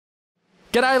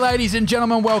G'day, ladies and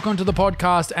gentlemen. Welcome to the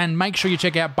podcast, and make sure you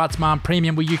check out Butts Mom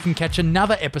Premium, where you can catch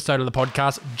another episode of the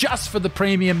podcast just for the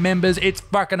premium members. It's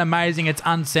fucking amazing. It's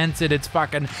uncensored. It's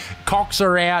fucking cocks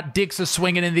are out, dicks are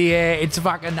swinging in the air. It's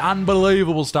fucking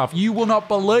unbelievable stuff. You will not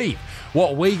believe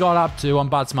what we got up to on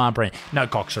Butts Mom Premium. No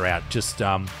cocks are out. Just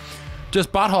buttholes.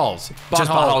 Just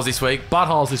buttholes this week.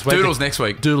 Buttholes this week. Doodles next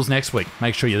week. Doodles next week.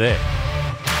 Make sure you're there.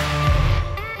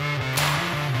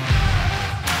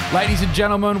 Ladies and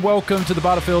gentlemen, welcome to the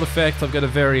Butterfield Effect. I've got a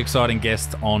very exciting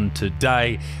guest on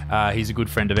today. He's a good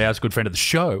friend of ours, good friend of the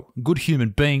show, good human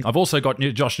being. I've also got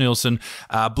Josh Nielsen.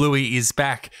 Bluey is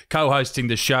back co-hosting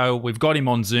the show. We've got him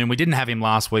on Zoom. We didn't have him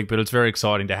last week, but it's very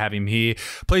exciting to have him here.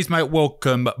 Please, mate,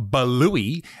 welcome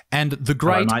Bluey and the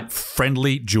great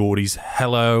friendly Jordies.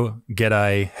 Hello,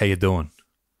 g'day, how you doing?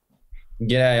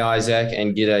 G'day, Isaac,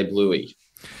 and g'day, Bluey.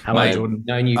 Hello, Mate, Jordan.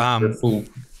 Known you for a full,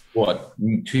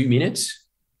 2 minutes?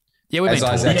 Yeah, we've been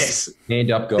talking. Isaac's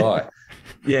stand-up guy.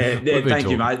 Yeah, thank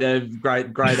you, mate.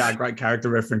 Great character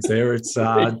reference there. It's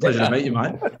a pleasure to meet you,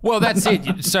 mate. Well, that's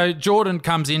it. So Jordan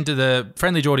comes into the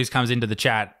friendly Jordies comes into the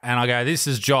chat, and I go, "This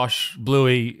is Josh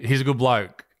Bluey. He's a good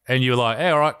bloke." And you're like, "Hey,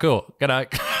 all right, cool,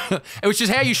 g'day." Which is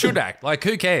how you should act. Like,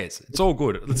 who cares? It's all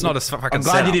good. It's not a fucking. I'm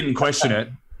glad you didn't question it.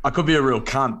 I could be a real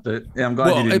cunt, but yeah, I'm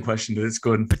glad you didn't question it. It's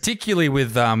good. Particularly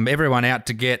with everyone out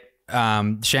to get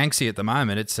Shanksy at the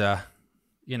moment. It's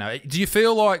you know, do you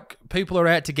feel like people are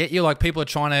out to get you? Like people are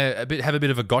trying to have a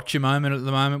bit of a gotcha moment at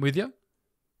the moment with you?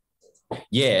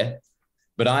 Yeah,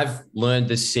 but I've learned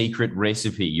the secret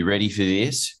recipe. You ready for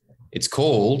this? It's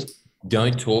called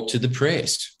don't talk to the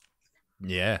press.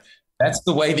 Yeah. That's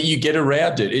the way that you get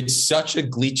around it. It's such a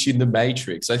glitch in the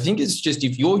matrix. I think it's just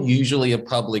if you're usually a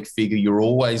public figure, you're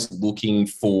always looking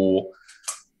for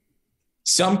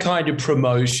some kind of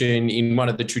promotion in one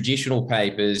of the traditional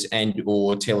papers and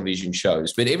or television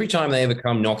shows. But every time they ever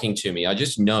come knocking to me, I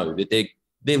just know that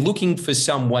they're looking for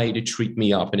some way to trip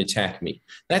me up and attack me.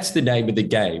 That's the name of the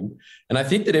game. And I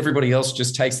think that everybody else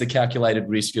just takes the calculated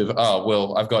risk of, oh,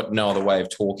 well, I've got no other way of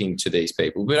talking to these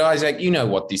people. But Isaac, you know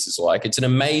what this is like. It's an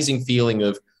amazing feeling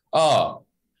of, oh,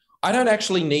 I don't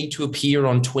actually need to appear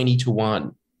on 20 to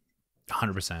 1.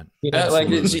 100%. You know,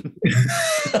 absolutely.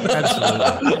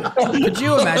 Absolutely. Could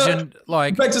you imagine, like...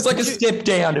 In fact, it's like a step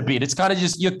down a bit. It's kind of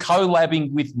just you're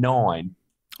collabing with 9.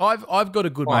 I've got a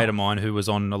good mate of mine who was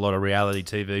on a lot of reality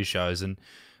TV shows, and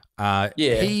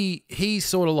he's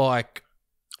sort of like,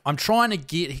 I'm trying to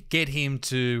get him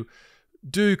to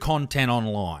do content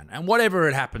online, and whatever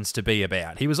it happens to be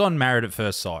about. He was on Married at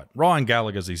First Sight. Ryan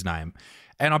Gallagher's his name.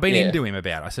 And I've been into him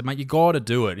about it. I said, mate, you got to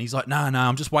do it. And he's like, no,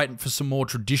 I'm just waiting for some more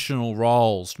traditional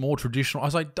roles, more traditional. I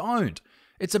was like, don't.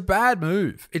 It's a bad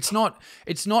move. It's not,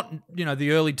 you know,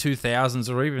 the early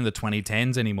 2000s or even the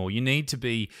 2010s anymore. You need to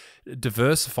be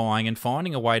diversifying and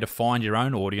finding a way to find your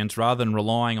own audience rather than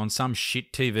relying on some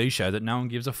shit TV show that no one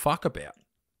gives a fuck about.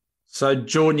 So,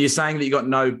 Jordan, you're saying that you got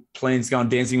no plans to go on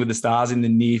Dancing with the Stars in the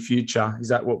near future? Is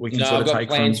that what we can sort of take from this? No, I've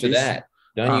got plans for that.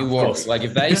 Don't you worry. Like,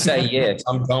 if they say yes,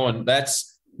 I'm going. That's...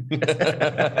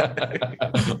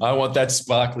 I want that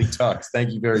sparkly tux.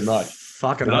 Thank you very much.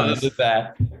 Fucking other than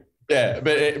that, yeah,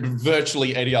 but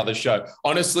virtually any other show.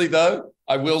 Honestly, though,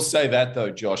 I will say that,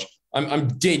 though, Josh, I'm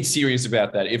dead serious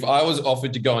about that. If I was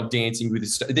offered to go on Dancing with the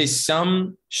Stars, there's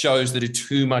some shows that are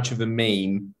too much of a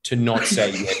meme to not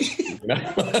say yes. You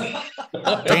know?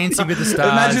 Dancing with the Stars.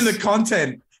 Imagine the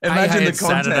content. Imagine the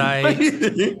content.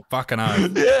 Saturday. Fucking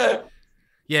oath. Yeah.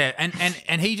 Yeah,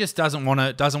 and he just doesn't want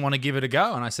to give it a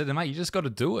go. And I said to him, mate, you just got to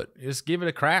do it. Just give it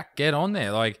a crack. Get on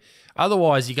there. Like,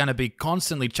 otherwise you're going to be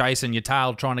constantly chasing your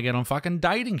tail trying to get on fucking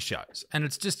dating shows. And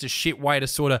it's just a shit way to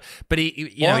sort of. But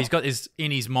you know, he's got this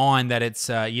in his mind that it's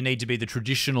you need to be the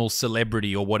traditional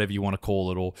celebrity or whatever you want to call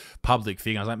it or public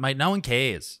figure. I was like, mate, no one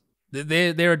cares.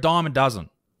 They're a dime a dozen.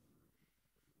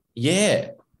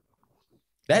 Yeah.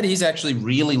 That is actually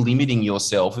really limiting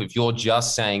yourself if you're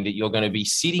just saying that you're going to be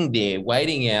sitting there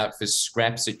waiting out for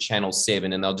scraps at Channel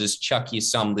 7 and they'll just chuck you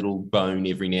some little bone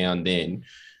every now and then.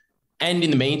 And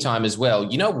in the meantime as well,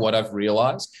 you know what I've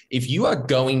realized? If you are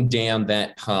going down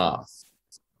that path,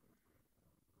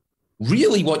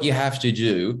 really what you have to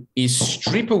do is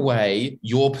strip away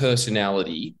your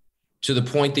personality to the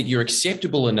point that you're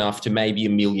acceptable enough to maybe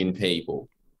 1 million people.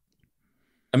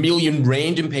 1 million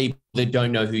random people that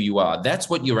don't know who you are. That's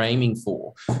what you're aiming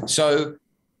for. So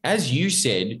as you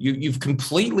said, you've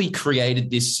completely created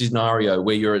this scenario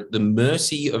where you're at the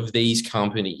mercy of these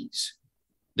companies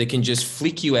that can just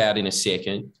flick you out in a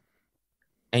second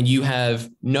and you have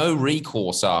no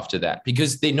recourse after that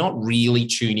because they're not really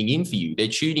tuning in for you. They're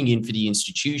tuning in for the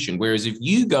institution. Whereas if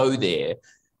you go there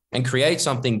and create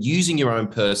something using your own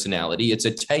personality. It's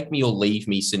a take me or leave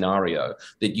me scenario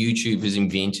that YouTube has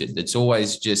invented. That's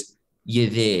always just, you're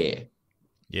there.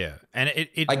 Yeah. And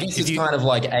I guess it's kind of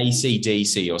like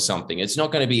AC/DC or something. It's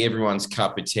not going to be everyone's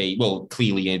cup of tea. Well,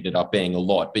 clearly ended up being a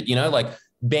lot, but like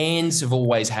bands have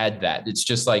always had that. It's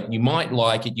just like, you might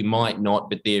like it, you might not,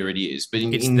 but there it is. But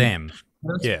it's them.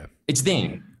 Yeah. It's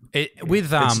them.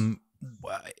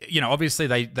 Obviously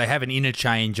they have an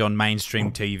interchange on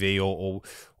mainstream TV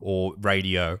or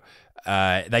radio.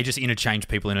 They just interchange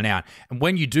people in and out. And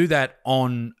when you do that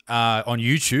on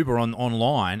YouTube or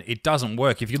online, it doesn't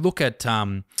work. If you look at,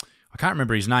 I can't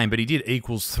remember his name, but he did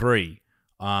 =3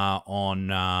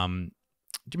 on.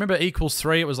 Do you remember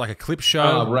 =3? It was like a clip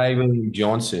show. Ray William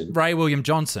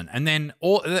Johnson. And then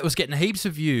that was getting heaps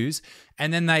of views.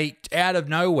 And then they, out of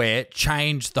nowhere,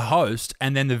 changed the host,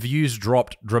 and then the views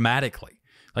dropped dramatically.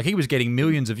 Like, he was getting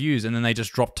millions of views, and then they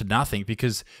just dropped to nothing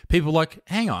because people were like,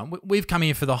 hang on, we've come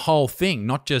here for the whole thing,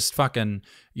 not just fucking,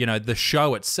 the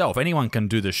show itself. Anyone can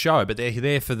do the show, but they're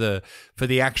there for the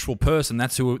actual person.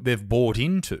 That's who they've bought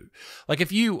into. Like,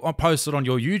 if you post it on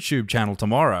your YouTube channel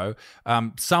tomorrow,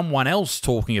 someone else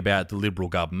talking about the Liberal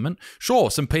government,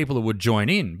 sure, some people would join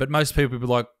in, but most people would be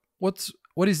like,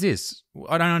 what is this?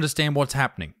 I don't understand what's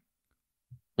happening.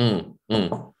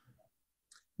 That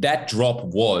drop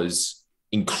was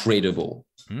incredible,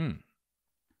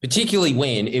 particularly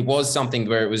when it was something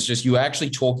where it was just, you were actually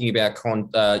talking about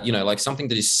like something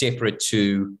that is separate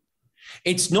to,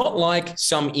 it's not like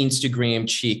some Instagram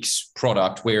chick's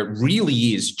product where it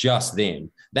really is just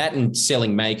them, that and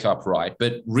selling makeup, right?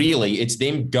 But really it's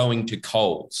them going to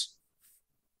Coles.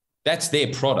 That's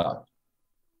their product.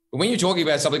 But when you're talking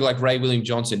about something like Ray William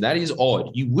Johnson, that is odd.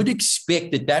 You would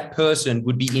expect that person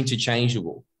would be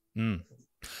interchangeable.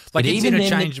 Like, it's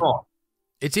interchangeable.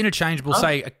 It's interchangeable,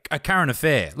 say, a current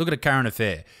affair. Look at a current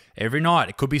affair. Every night,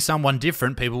 it could be someone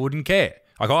different. People wouldn't care.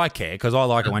 Like, I care because I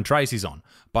like it when Tracy's on.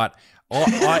 But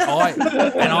I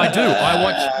do. I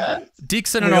watch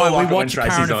Dixon and I. We watch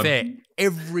Current Affair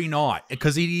every night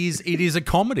because it is a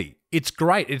comedy. It's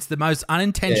great. It's the most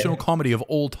unintentional comedy of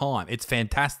all time. It's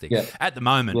fantastic. Yeah. At the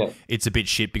moment, it's a bit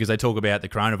shit because they talk about the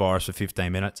coronavirus for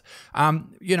 15 minutes.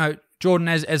 Jordan,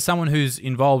 as someone who's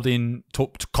involved in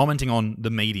commenting on the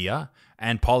media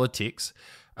and politics,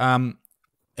 are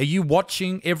you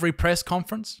watching every press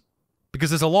conference? Because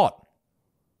there's a lot.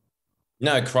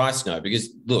 No, Christ no. Because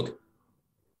look,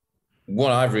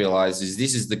 what I've realized is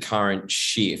this is the current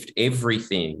shift.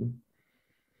 Everything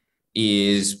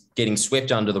is getting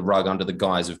swept under the rug under the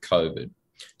guise of COVID.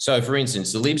 So, for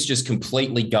instance, the Libs just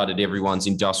completely gutted everyone's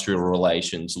industrial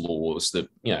relations laws that,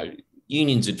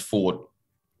 unions had fought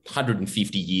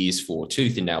 150 years for,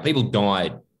 tooth and nail. People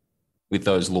died with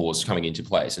those laws coming into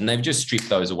place, and they've just stripped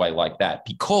those away like that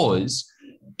because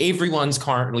everyone's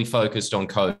currently focused on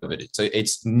COVID. So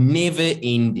it's never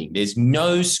ending. There's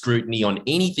no scrutiny on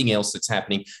anything else that's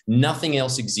happening. Nothing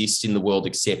else exists in the world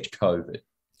except COVID.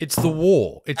 It's the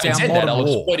war. It's our modern war. I'll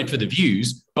exploit it for the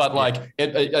views, but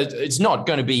it's not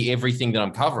going to be everything that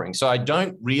I'm covering. So I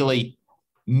don't really,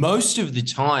 most of the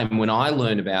time when I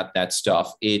learn about that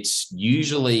stuff, it's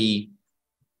usually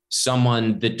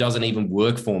someone that doesn't even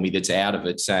work for me that's out of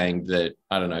it saying that,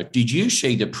 I don't know, did you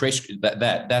see the press?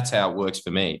 That's how it works for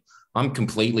me. I'm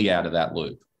completely out of that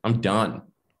loop. I'm done.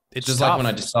 It's just tough. Like when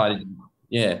I decided,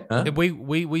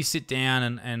 we sit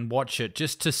down and watch it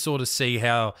just to sort of see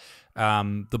how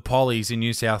the pollies in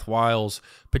New South Wales,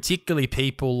 particularly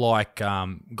people like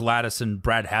Gladys and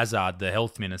Brad Hazzard, the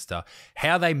health minister,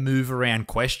 how they move around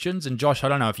questions. And Josh, I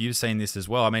don't know if you've seen this as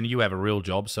well. I mean, you have a real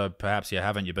job, so perhaps you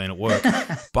haven't. You've been at work.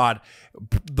 But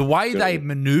the way they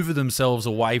maneuver themselves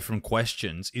away from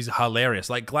questions is hilarious.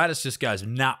 Like Gladys just goes,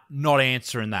 nah, not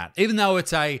answering that, even though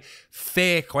it's a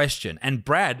fair question. And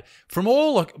Brad, from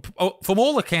all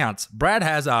accounts, Brad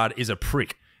Hazzard is a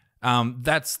prick.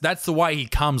 That's the way he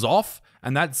comes off,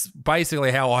 and that's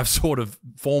basically how I've sort of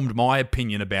formed my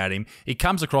opinion about him. He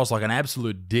comes across like an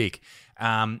absolute dick,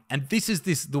 and this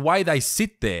is the way they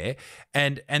sit there,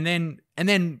 and then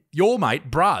your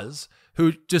mate Bruz,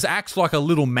 who just acts like a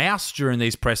little mouse during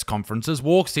these press conferences,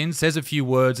 walks in, says a few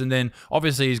words, and then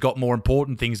obviously he's got more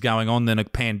important things going on than a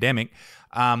pandemic.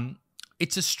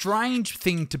 It's a strange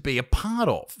thing to be a part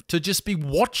of, to just be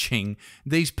watching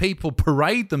these people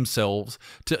parade themselves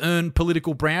to earn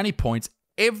political brownie points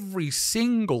every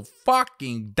single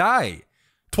fucking day,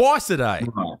 twice a day.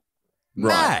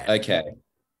 Right. Okay.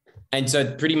 And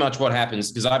so pretty much what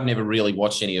happens, because I've never really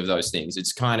watched any of those things,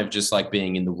 it's kind of just like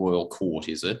being in the royal court,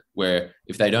 is it? Where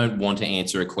if they don't want to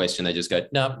answer a question, they just go,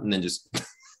 no, and then just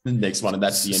the next one, and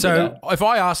that's the end of that. So if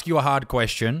I ask you a hard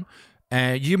question,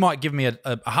 you might give me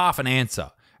a half an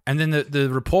answer, And then the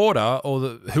reporter or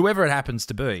whoever it happens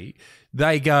to be,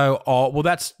 they go, oh,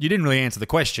 well, you didn't really answer the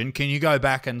question. Can you go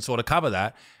back and sort of cover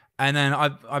that? And then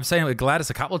I've seen it with Gladys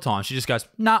a couple of times. She just goes,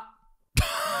 nah,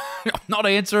 I'm not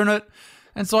answering it.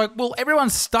 And it's like, well,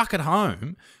 everyone's stuck at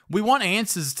home. We want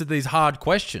answers to these hard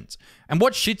questions. And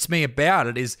what shits me about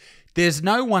it is there's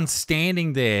no one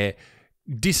standing there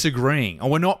disagreeing, or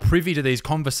we're not privy to these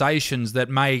conversations that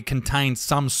may contain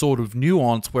some sort of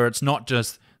nuance where it's not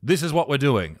just, this is what we're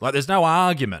doing. Like, there's no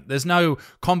argument. There's no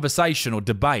conversation or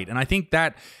debate. And I think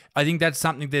that's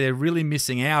something that they're really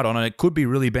missing out on, and it could be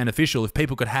really beneficial if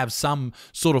people could have some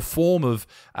sort of form of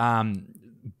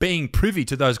being privy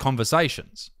to those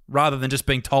conversations rather than just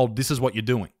being told this is what you're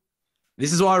doing.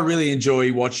 This is why I really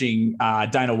enjoy watching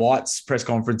Dana White's press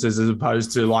conferences as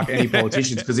opposed to like any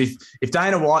politicians. Because if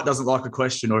Dana White doesn't like a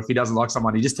question, or if he doesn't like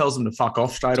someone, he just tells them to fuck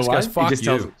off straight away. Goes, fuck he just you.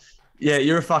 tells them, yeah,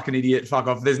 you're a fucking idiot. Fuck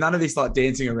off. There's none of this like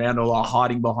dancing around or like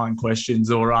hiding behind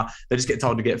questions, or they just get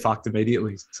told to get fucked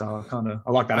immediately. So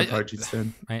I like that approach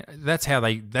instead.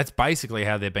 That's basically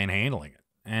how they've been handling it.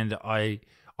 And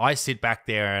I sit back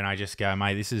there and I just go,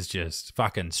 mate, this is just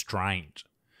fucking strange.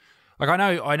 Like,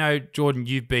 I know, Jordan,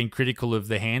 you've been critical of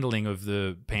the handling of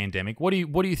the pandemic. What do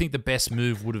you think the best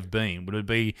move would have been? Would it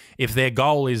be, if their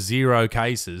goal is 0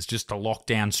 cases, just to lock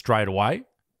down straight away?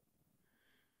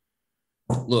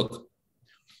 Look,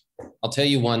 I'll tell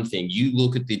you one thing. You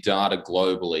look at the data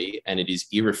globally and it is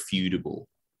irrefutable.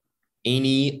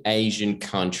 Any Asian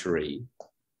country,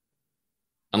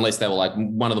 unless they were like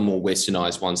one of the more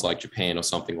westernized ones like Japan or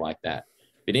something like that,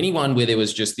 but anyone where there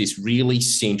was just this really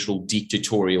central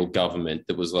dictatorial government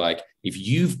that was like, if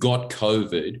you've got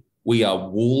COVID, we are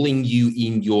walling you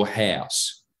in your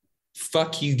house.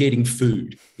 Fuck you getting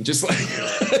food. Just like,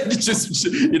 just,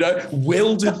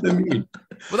 welded them in.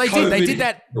 Well,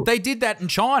 they did that in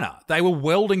China. They were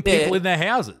welding people in their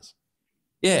houses.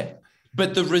 Yeah.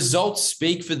 But the results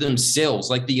speak for themselves,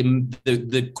 like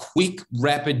the quick,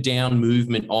 rapid down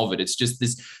movement of it. It's just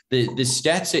this, the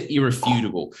stats are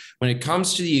irrefutable. When it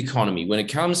comes to the economy, when it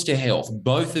comes to health,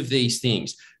 both of these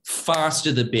things,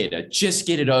 faster the better. Just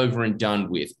get it over and done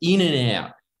with, in and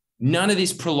out. None of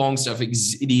this prolonged stuff,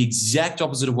 the exact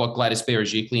opposite of what Gladys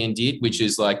Berejiklian did, which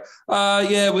is like,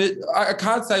 I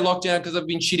can't say lockdown because I've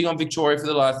been shitting on Victoria for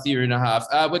the last year and a half.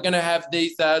 We're going to have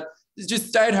these... just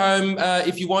stay at home.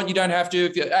 If you want, you don't have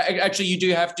to. Actually, you do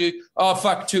have to. Oh,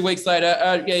 fuck, 2 weeks later.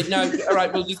 All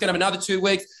right, we're just going to have another 2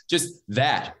 weeks. Just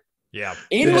that. Yeah.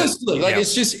 Endlessly. Like,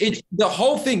 it's just, the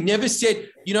whole thing never said,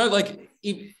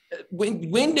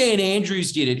 when Dan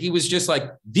Andrews did it, he was just like,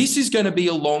 this is going to be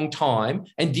a long time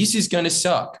and this is going to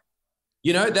suck.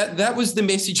 That was the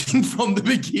messaging from the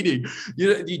beginning.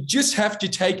 You just have to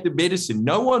take the medicine.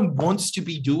 No one wants to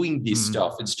be doing this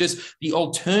stuff. It's just the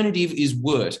alternative is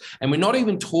worse. And we're not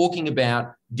even talking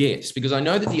about deaths, because I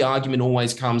know that the argument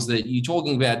always comes that you're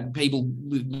talking about people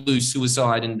lose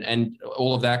suicide and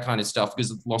all of that kind of stuff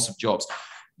because of the loss of jobs.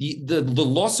 The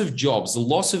loss of jobs, the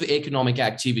loss of economic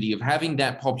activity, of having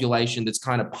that population that's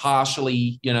kind of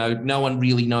partially, no one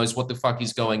really knows what the fuck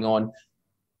is going on.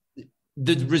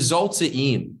 The results are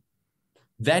in.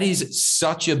 That is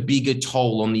such a bigger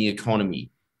toll on the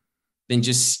economy than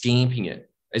just stamping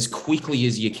it as quickly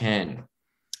as you can.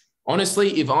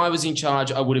 Honestly, if I was in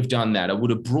charge, I would have done that. I would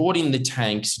have brought in the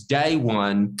tanks day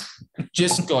one,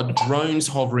 just got drones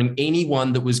hovering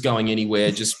anyone that was going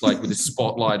anywhere, just like with a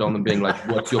spotlight on them being like,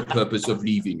 what's your purpose of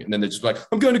leaving? And then they're just like,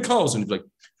 I'm going to Coles. And it's like,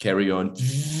 carry on.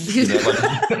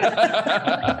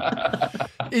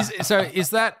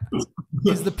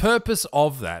 Is the purpose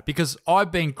of that? Because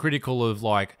I've been critical of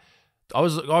I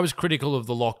was critical of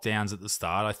the lockdowns at the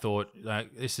start. I thought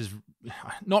this is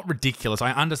not ridiculous.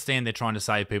 I understand they're trying to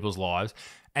save people's lives,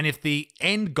 and if the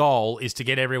end goal is to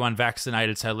get everyone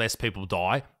vaccinated so less people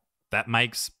die, that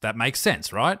makes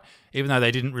sense, right? Even though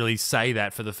they didn't really say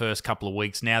that for the first couple of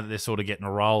weeks, now that they're sort of getting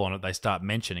a roll on it, they start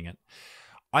mentioning it.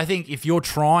 I think if you're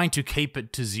trying to keep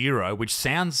it to 0, which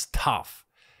sounds tough,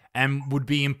 and would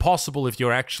be impossible if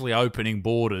you're actually opening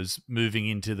borders moving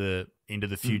into the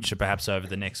future, perhaps over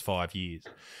the next 5 years.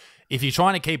 If you're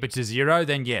trying to keep it to 0,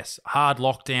 then yes, hard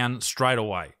lockdown straight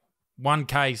away. 1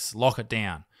 case, lock it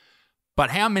down.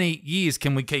 But how many years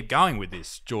can we keep going with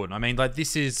this, Jordan? I mean, like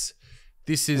this is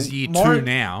year 2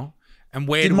 now. And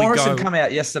where did do we Morrison go? come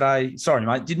out yesterday? Sorry,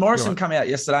 mate. Did Morrison come out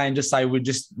yesterday and just say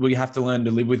we have to learn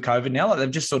to live with COVID now? Like,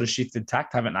 they've just sort of shifted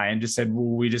tact, haven't they? And just said, well,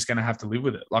 we're just going to have to live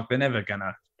with it. Like, they're never going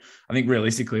to. I think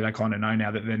realistically, they kind of know now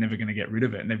that they're never going to get rid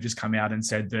of it, and they've just come out and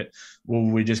said that, well,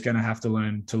 we're just going to have to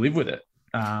learn to live with it.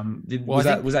 Was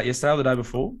that yesterday or the day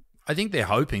before? I think they're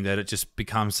hoping that it just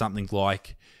becomes something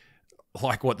like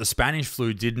like what the Spanish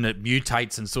flu did, and it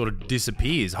mutates and sort of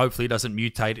disappears. Hopefully it doesn't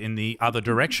mutate in the other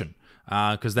direction,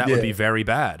 because that would be very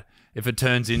bad. If it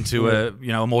turns into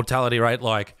a mortality rate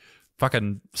like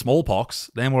fucking smallpox,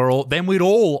 then we'd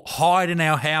all hide in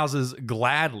our houses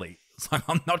gladly. It's like,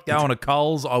 I'm not going to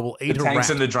Coles. I will eat a rat. The tanks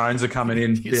and the drones are coming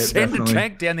in. Send a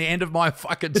tank down the end of my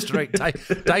fucking street. Take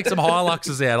some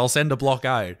Hiluxes out. I'll send a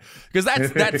blockade. Because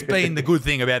that's been the good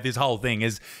thing about this whole thing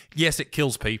is, yes, it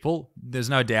kills people. There's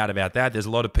no doubt about that. There's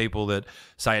a lot of people that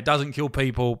say it doesn't kill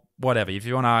people. Whatever. If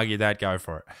you want to argue that, go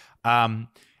for it.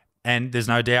 And there's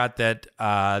no doubt that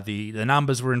the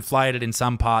numbers were inflated in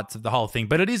some parts of the whole thing.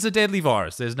 But it is a deadly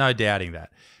virus. There's no doubting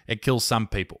that. It kills some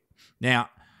people.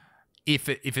 Now, if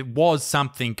it was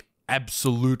something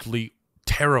absolutely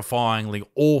terrifyingly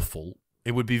awful,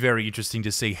 it would be very interesting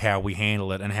to see how we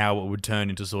handle it and how it would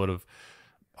turn into sort of,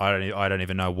 I don't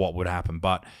even know what would happen.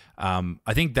 But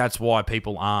I think that's why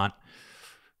people aren't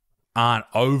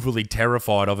overly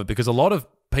terrified of it, because a lot of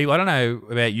people, I don't know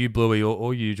about you, Bluey,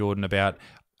 or you, Jordan, about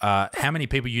how many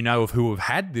people you know of who have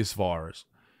had this virus.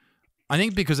 I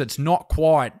think because it's not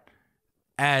quite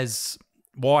as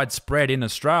widespread in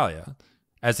Australia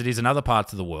as it is in other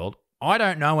parts of the world, I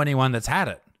don't know anyone that's had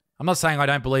it. I'm not saying I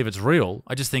don't believe it's real.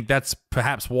 I just think that's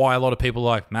perhaps why a lot of people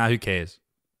are like, nah, who cares?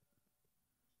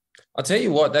 I'll tell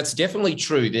you what, that's definitely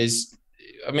true.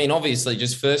 Obviously,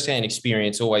 just firsthand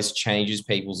experience always changes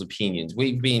people's opinions.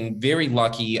 We've been very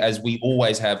lucky, as we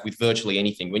always have with virtually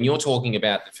anything. When you're talking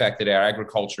about the fact that our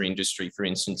agriculture industry, for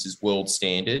instance, is world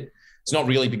standard, it's not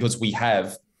really because we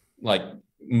have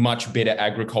much better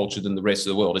agriculture than the rest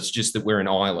of the world. It's just that we're an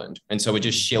island. And so we're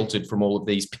just sheltered from all of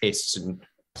these pests and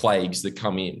plagues that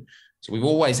come in. So we've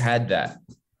always had that.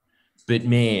 But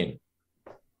man,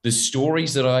 the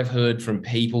stories that I've heard from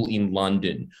people in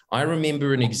London, I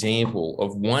remember an example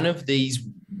of one of these,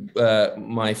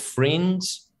 my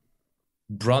friend's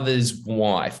brother's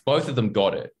wife, both of them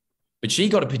got it, but she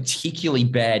got a particularly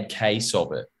bad case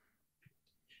of it.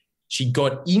 She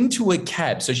got into a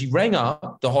cab. So she rang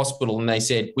up the hospital and they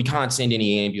said, we can't send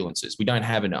any ambulances. We don't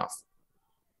have enough.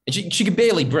 And she could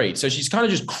barely breathe. So she's kind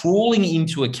of just crawling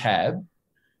into a cab.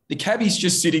 The cabbie's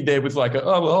just sitting there with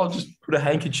I'll just put a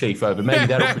handkerchief over. Maybe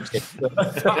that'll protect her.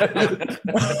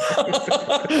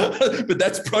 But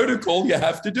that's protocol. You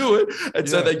have to do it. And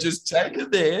so they just take her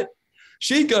there.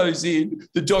 She goes in.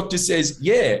 The doctor says,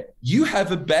 yeah, you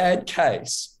have a bad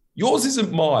case. Yours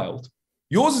isn't mild.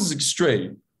 Yours is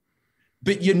extreme.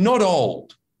 But you're not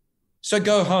old. So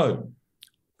go home.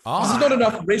 There's not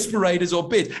enough respirators or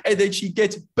beds. And then she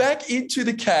gets back into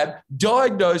the cab,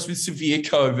 diagnosed with severe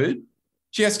COVID.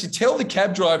 She has to tell the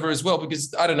cab driver as well,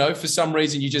 because, I don't know, for some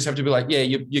reason you just have to be like, yeah,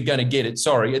 you're going to get it,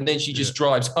 sorry. And then she just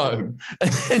drives home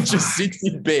and then just sits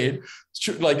in bed,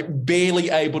 barely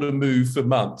able to move for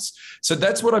months. So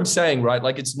that's what I'm saying, right?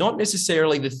 It's not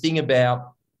necessarily the thing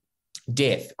about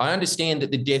death. I understand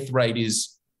that the death rate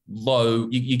is low.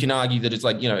 You can argue that it's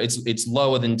it's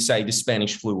lower than, say, the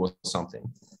Spanish flu or something.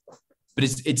 But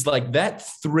it's like that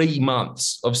 3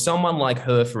 months of someone like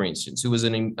her, for instance, who was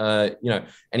an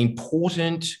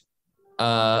important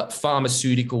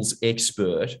pharmaceuticals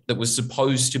expert that was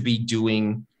supposed to be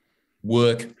doing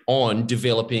work on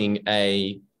developing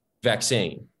a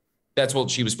vaccine. That's what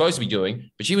she was supposed to be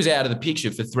doing, but she was out of the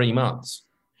picture for 3 months.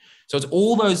 So it's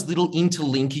all those little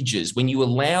interlinkages. When you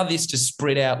allow this to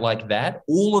spread out like that,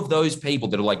 all of those people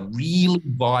that are really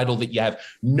vital, that you have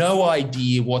no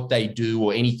idea what they do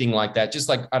or anything like that, just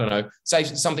I don't know, say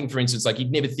something, for instance,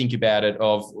 you'd never think about it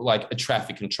of a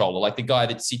traffic controller, the guy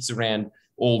that sits around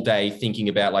all day thinking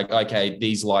about okay,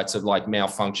 these lights are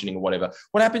malfunctioning or whatever.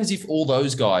 What happens if all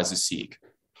those guys are sick?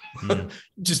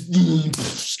 Just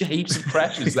heaps of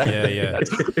crashes.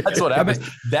 That's what happens.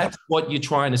 That's what you're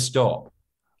trying to stop.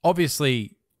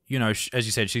 Obviously, as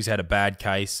you said, she's had a bad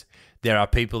case. There are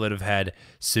people that have had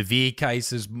severe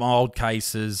cases, mild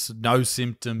cases, no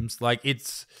symptoms.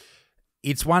 It's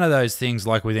one of those things,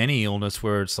 like with any illness,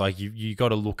 where it's you got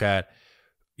to look at,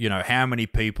 how many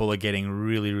people are getting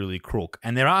really, really crook.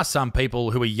 And there are some people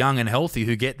who are young and healthy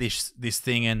who get this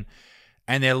thing and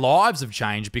their lives have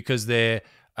changed because their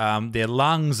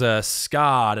lungs are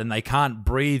scarred and they can't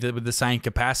breathe with the same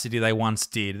capacity they once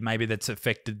did. Maybe that's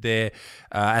affected their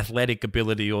athletic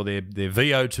ability or their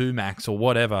VO2 max or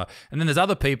whatever. And then there's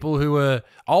other people who are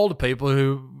older people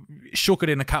who shook it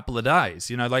in a couple of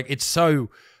days. It's so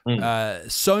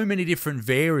many different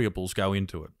variables go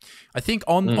into it. I think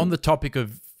on the topic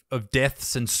of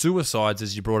deaths and suicides,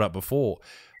 as you brought up before,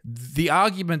 The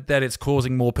argument that it's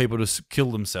causing more people to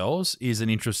kill themselves is an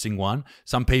interesting one.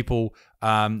 Some people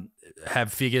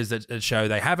have figures that show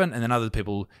they haven't, and then other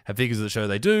people have figures that show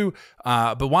they do.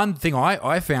 But one thing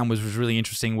I found was really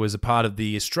interesting was a part of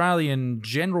the Australian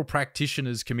General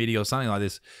Practitioners Committee or something like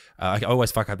this. I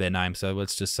always fuck up their name, so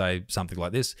let's just say something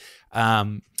like this.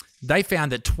 They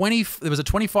found that there was a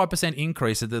 25%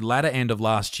 increase at the latter end of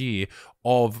last year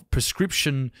of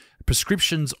prescriptions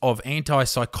of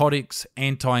antipsychotics,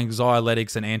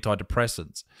 anti-anxiolytics, and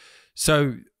antidepressants.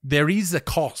 So there is a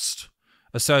cost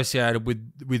associated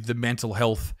with the mental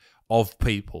health of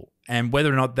people, and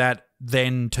whether or not that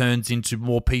then turns into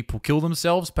more people kill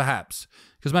themselves, perhaps,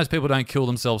 because most people don't kill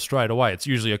themselves straight away. It's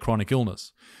usually a chronic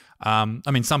illness. I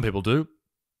mean, some people do.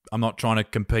 I'm not trying to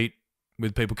compete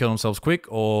with people killing themselves quick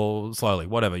or slowly,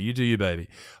 whatever. You do you, baby.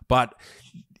 But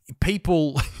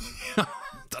people,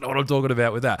 don't know what I'm talking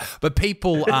about with that. But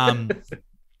people,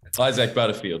 Isaac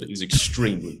Butterfield is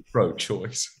extremely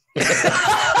pro-choice. If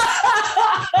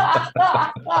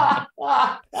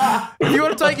you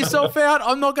want to take yourself out,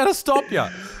 I'm not going to stop you.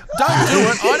 Don't do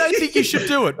it. I don't think you should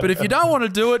do it. But if you don't want to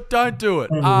do it, don't do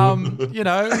it. You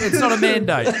know, it's not a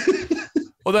mandate.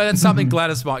 Although that's something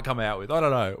Gladys might come out with. I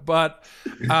don't know. But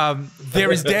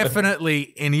there is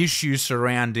definitely an issue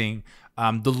surrounding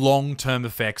the long-term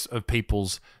effects of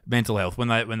people's mental health when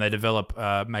they develop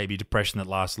maybe depression that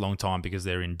lasts a long time because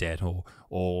they're in debt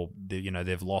or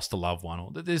they've lost a loved one.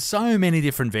 Or there's so many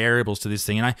different variables to this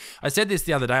thing. And I said this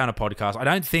the other day on a podcast. I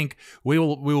don't think we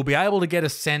will be able to get a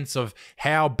sense of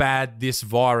how bad this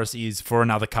virus is for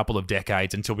another couple of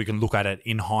decades until we can look at it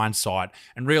in hindsight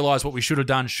and realize what we should have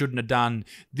done, shouldn't have done.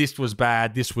 This was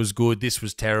bad. This was good. This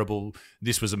was terrible.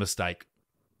 This was a mistake.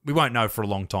 We won't know for a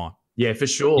long time. Yeah, for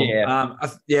sure. Yeah.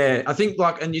 I think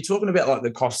and you're talking about like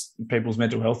the cost of people's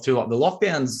mental health too. Like the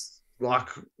lockdowns, like,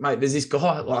 mate, there's this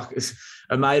guy, like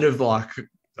a mate of I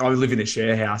live in a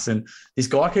share house and this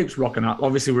guy keeps rocking up.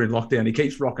 Obviously we're in lockdown. He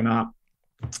keeps rocking up.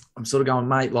 I'm sort of going,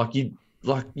 mate,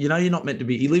 you're not meant to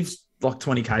be, he lives like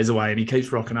 20 Ks away and he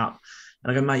keeps rocking up.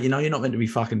 And I go, mate, you're not meant to be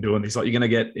fucking doing this. Like, you're going to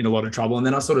get in a lot of trouble. And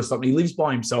then I sort of stopped. He lives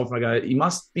by himself. And I go, he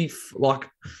must be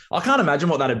I can't imagine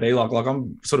what that'd be like. Like,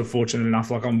 I'm sort of fortunate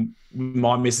enough. Like, I'm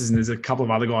my missus and there's a couple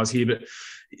of other guys here. But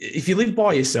if you live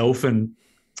by yourself and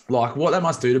like what that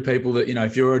must do to people that,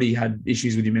 if you already had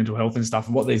issues with your mental health and stuff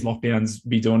and what these lockdowns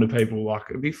be doing to people, like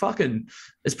it'd be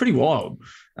it's pretty wild.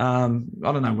 I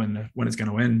don't know when it's going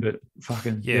to end, but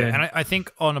fucking. Yeah. And I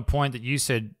think on a point that you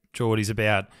said, Jordies,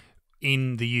 about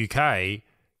in the UK,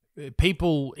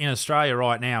 people in Australia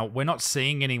right now, we're not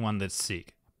seeing anyone that's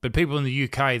sick. But people in the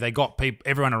UK, they got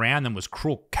everyone around them was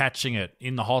crook catching it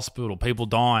in the hospital, people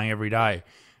dying every day.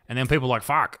 And then people are like,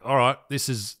 fuck, all right, this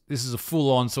is a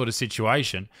full-on sort of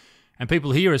situation. And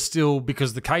people here are still,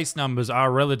 because the case numbers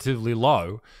are relatively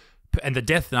low and the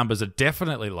death numbers are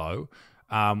definitely low,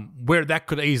 where that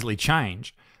could easily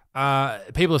change,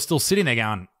 people are still sitting there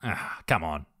going, come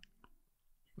on.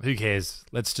 Who cares?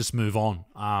 Let's just move on.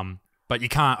 But you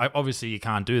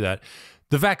can't do that.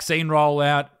 The vaccine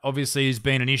rollout obviously has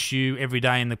been an issue every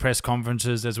day in the press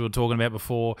conferences, as we were talking about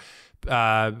before.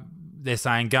 They're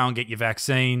saying, go and get your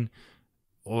vaccine.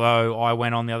 Although I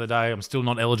went on the other day, I'm still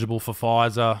not eligible for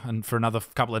Pfizer and for another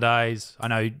couple of days. I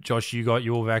know, Josh, you got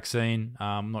your vaccine.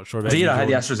 I'm not sure about you. I had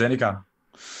the AstraZeneca.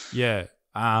 Yeah.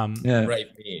 Brave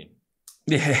man.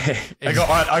 Yeah,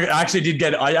 I actually did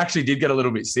get a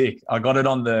little bit sick. I got it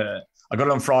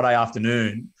on Friday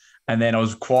afternoon, and then I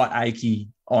was quite achy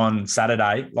on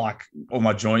Saturday, like all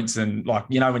my joints and like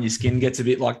when your skin gets a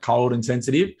bit like cold and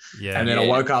sensitive. Yeah. And then I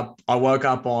woke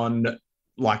up on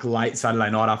like late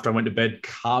Saturday night after I went to bed,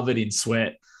 covered in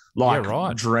sweat,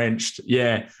 drenched.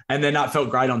 Yeah, and then that felt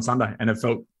great on Sunday, and it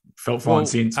felt fine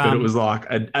since. But it was like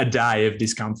a day of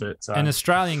discomfort. So. An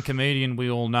Australian comedian we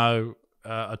all know.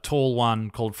 A tall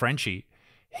one called Frenchie,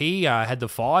 he had the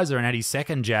Pfizer and had his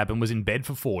second jab and was in bed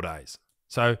for 4 days.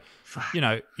 So, you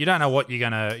don't know what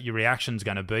your reaction's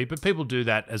going to be, but people do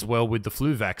that as well with the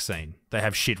flu vaccine. They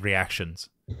have shit reactions.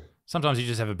 Sometimes you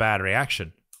just have a bad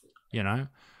reaction, Anyway.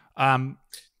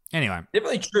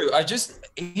 Definitely true.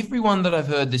 Everyone that I've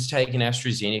heard that's taken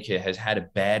AstraZeneca has had a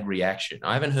bad reaction.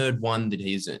 I haven't heard one that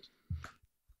isn't.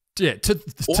 Yeah, to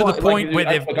the point where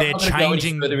they're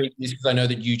changing. Because I know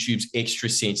that YouTube's extra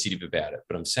sensitive about it,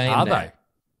 but I'm saying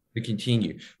to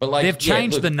continue. But they've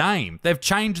changed the name. They've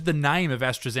changed the name of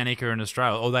AstraZeneca in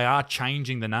Australia, or they are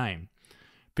changing the name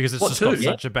because it's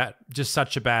such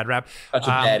a bad rap. Such a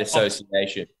bad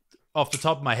association. Off the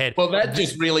top of my head. Well, that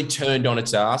just really turned on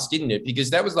its ass, didn't it? Because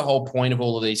that was the whole point of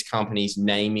all of these companies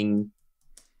naming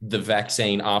the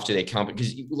vaccine after their company?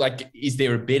 Because, like, is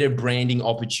there a better branding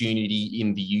opportunity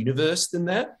in the universe than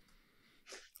that?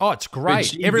 Oh, it's great.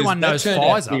 Jesus, everyone knows Pfizer. That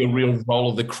turned out to be a real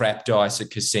roll of the crap dice at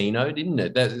casino, didn't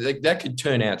it? That could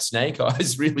turn out snake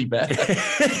eyes really bad.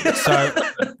 So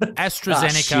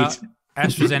AstraZeneca,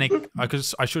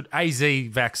 because AZ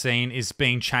vaccine is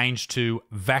being changed to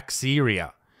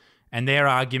Vaxeria. And their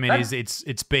argument is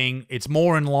it's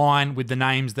more in line with the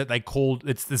names that they called.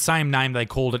 It's the same name they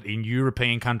called it in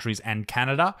European countries and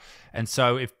Canada. And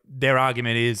so if their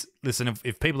argument is, listen,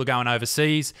 if people are going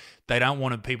overseas, they don't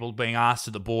want people being asked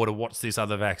at the border, what's this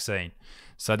other vaccine?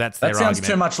 So that's their argument.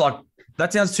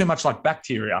 That sounds too much like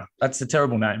bacteria. That's a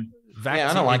terrible name.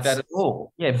 I don't like that at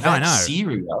all. Yeah,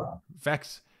 Vaxeria.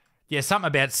 Yeah, something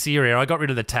about Syria. I got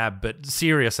rid of the tab, but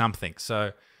Syria something.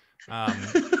 So.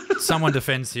 Someone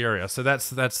defends Syria, so that's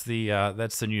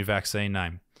the new vaccine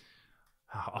name.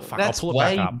 Oh, fuck, I'll pull it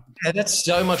back up. Yeah, that's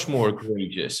so much more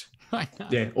egregious.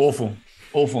 Yeah, awful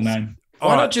name.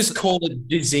 Why not just call it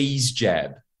disease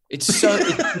jab? It's so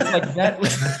it's like that.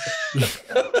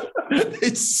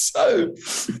 It's so.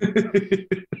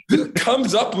 Who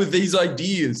comes up with these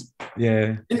ideas?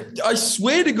 Yeah, and I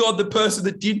swear to God, the person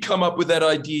that did come up with that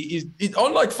idea is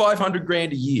on like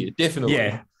 $500,000 a year, definitely.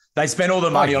 Yeah. They spend all the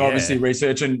money on obviously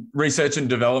research and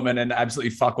development and absolutely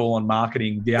fuck all on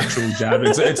marketing the actual jab.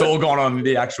 It's all gone on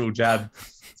the actual jab.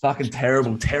 It's fucking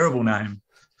terrible name.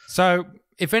 So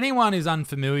if anyone is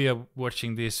unfamiliar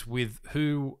watching this with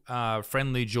who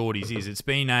Friendly Jordies is, it's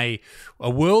been a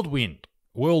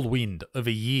whirlwind of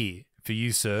a year for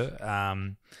you,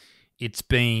 sir. It's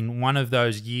been one of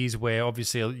those years where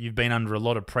obviously you've been under a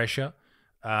lot of pressure.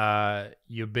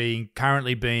 You're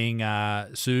currently being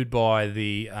sued by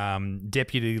the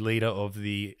deputy leader of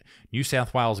the New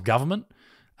South Wales government,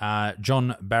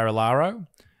 John Barilaro.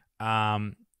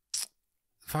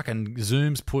 Fucking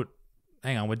Zoom's put.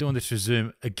 Hang on, we're doing this through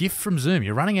Zoom. A gift from Zoom.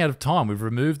 You're running out of time. We've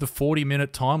removed the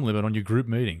 40-minute time limit on your group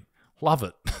meeting. Love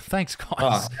it. Thanks, guys.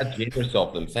 Oh, how generous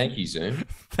of them. Thank you, Zoom.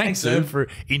 Thanks, Zoom, for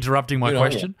interrupting my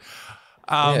question.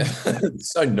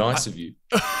 It's so nice of you.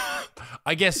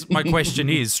 I guess my question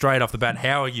is, straight off the bat,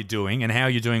 how are you doing and how are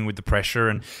you doing with the pressure?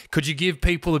 And could you give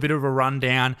people a bit of a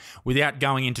rundown without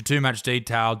going into too much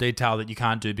detail that you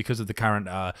can't do because of the current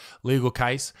legal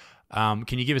case? Can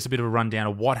you give us a bit of a rundown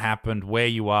of what happened, where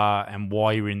you are, and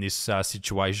why you're in this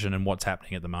situation and what's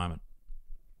happening at the moment?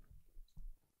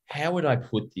 How would I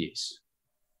put this?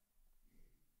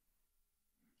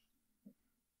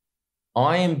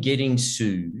 I am getting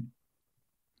sued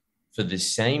for the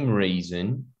same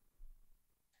reason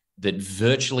that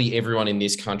virtually everyone in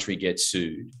this country gets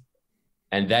sued.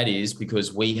 And that is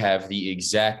because we have the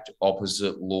exact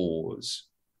opposite laws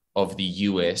of the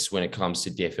US when it comes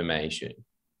to defamation,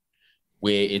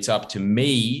 where it's up to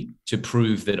me to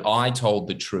prove that I told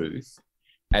the truth,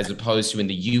 as opposed to in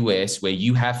the US where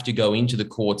you have to go into the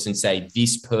courts and say,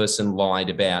 this person lied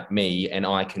about me and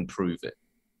I can prove it.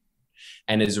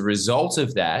 And as a result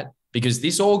of that, because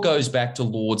this all goes back to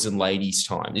lords and ladies'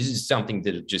 time. This is something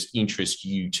that just interests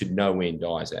you to no end,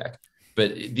 Isaac.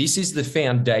 But this is the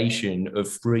foundation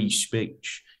of free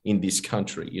speech in this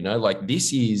country. You know, like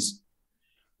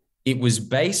it was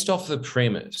based off the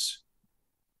premise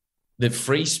that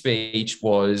free speech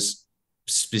was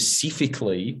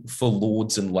specifically for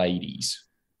lords and ladies,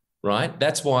 right?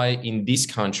 That's why in this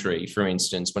country, for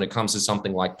instance, when it comes to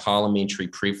something like parliamentary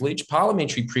privilege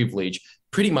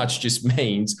pretty much just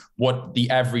means what the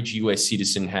average US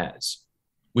citizen has,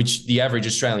 which the average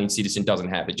Australian citizen doesn't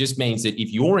have. It just means that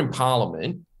if you're in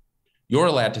Parliament, you're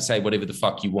allowed to say whatever the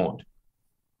fuck you want.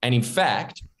 And in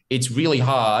fact, it's really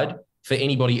hard for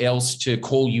anybody else to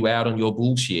call you out on your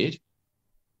bullshit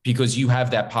because you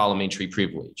have that parliamentary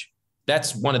privilege.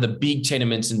 That's one of the big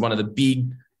tenements and one of the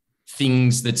big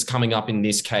things that's coming up in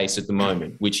this case at the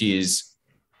moment, which is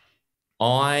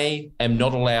I am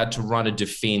not allowed to run a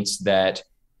defense that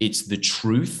it's the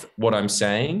truth, what I'm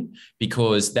saying,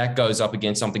 because that goes up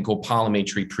against something called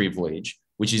parliamentary privilege,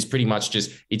 which is pretty much just,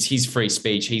 it's his free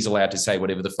speech. He's allowed to say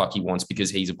whatever the fuck he wants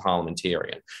because he's a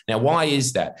parliamentarian. Now, why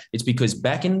is that? It's because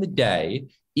back in the day,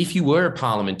 if you were a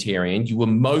parliamentarian, you were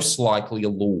most likely a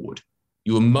lord.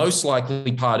 You were most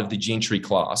likely part of the gentry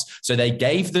class. So they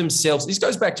gave themselves, this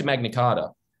goes back to Magna Carta.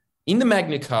 In the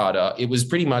Magna Carta, it was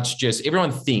pretty much just,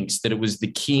 everyone thinks that it was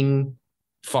the king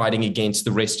fighting against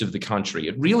the rest of the country.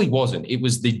 It really wasn't. It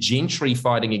was the gentry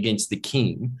fighting against the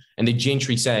king and the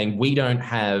gentry saying, we don't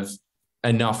have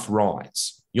enough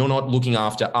rights. You're not looking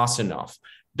after us enough.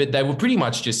 But they were pretty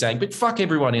much just saying, but fuck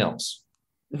everyone else.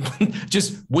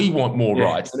 Just, we want more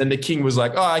rights. And then the king was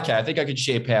like, oh, okay, I think I could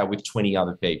share power with 20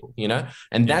 other people, you know?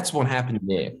 And that's what happened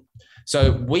there.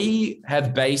 So we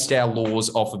have based our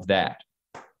laws off of that.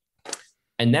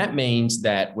 And that means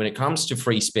that when it comes to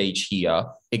free speech here,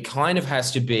 it kind of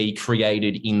has to be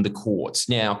created in the courts.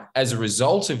 Now, as a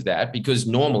result of that, because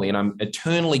normally, and I'm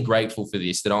eternally grateful for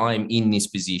this, that I'm in this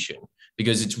position,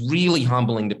 because it's really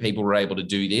humbling that people are able to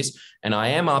do this. And I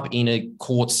am up in a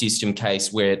court system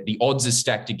case where the odds are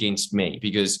stacked against me,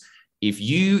 because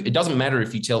it doesn't matter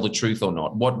if you tell the truth or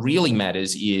not. What really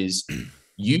matters is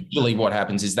usually what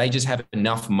happens is they just have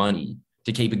enough money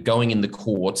to keep it going in the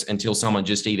courts until someone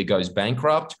just either goes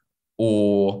bankrupt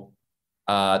or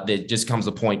there just comes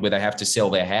a point where they have to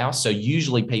sell their house. So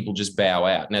usually people just bow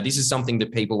out. Now, this is something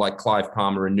that people like Clive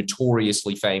Palmer are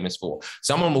notoriously famous for.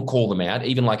 Someone will call them out,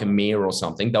 even like a mayor or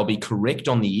something. They'll be correct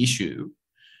on the issue,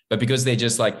 but because they're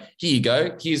just like, here you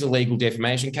go, here's a legal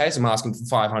defamation case. I'm asking for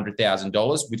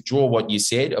 $500,000. Withdraw what you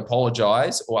said,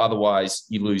 apologize, or otherwise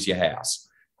you lose your house.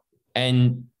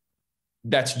 And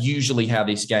that's usually how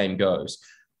this game goes.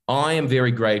 I am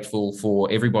very grateful for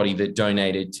everybody that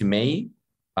donated to me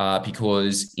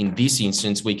because in this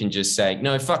instance, we can just say,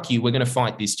 no, fuck you. We're going to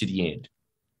fight this to the end.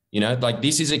 Like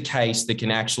this is a case that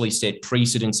can actually set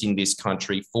precedents in this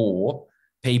country for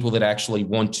people that actually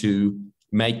want to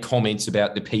make comments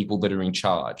about the people that are in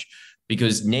charge.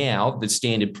 Because now the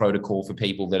standard protocol for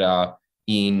people that are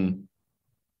in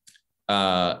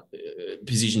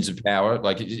positions of power,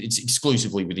 like it's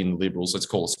exclusively within the Liberals, let's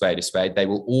call a spade, they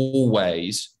will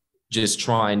always just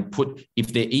try and put,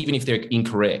 even if they're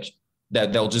incorrect,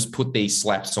 that they'll just put these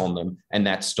slaps on them and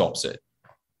that stops it.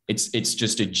 It's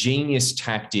just a genius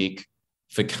tactic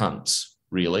for cunts,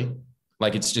 really.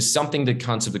 Like it's just something that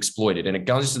cunts have exploited, and it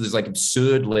goes to this like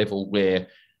absurd level where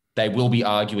they will be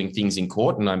arguing things in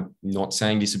court, and I'm not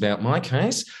saying this about my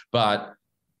case, but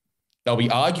they'll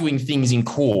be arguing things in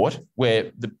court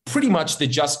where the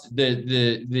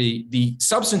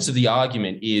substance of the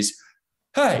argument is,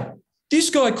 hey,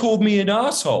 this guy called me an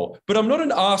asshole, but I'm not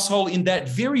an asshole in that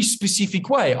very specific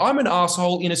way. I'm an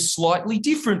asshole in a slightly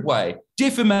different way.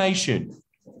 Defamation,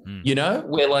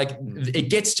 where like it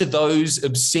gets to those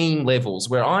obscene levels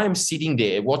where I'm sitting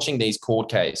there watching these court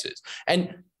cases,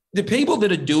 and the people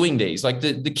that are doing these, like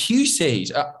the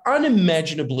QCs, are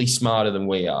unimaginably smarter than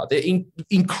we are. They're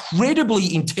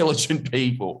incredibly intelligent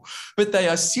people, but they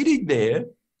are sitting there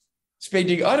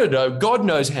spending, I don't know, God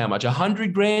knows how much,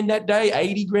 $100,000 that day,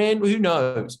 80 grand, who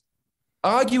knows,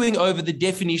 arguing over the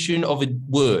definition of a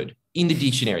word in the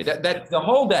dictionary. That the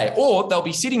whole day. Or they'll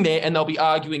be sitting there and they'll be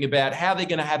arguing about how they're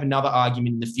going to have another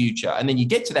argument in the future. And then you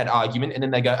get to that argument and then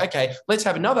they go, okay, let's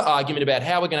have another argument about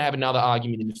how we're going to have another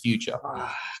argument in the future.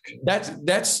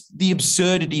 That's the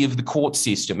absurdity of the court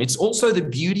system. It's also the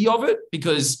beauty of it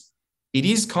because it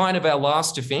is kind of our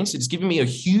last defense. It's given me a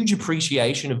huge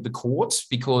appreciation of the courts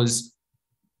because,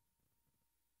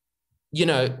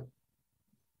 man,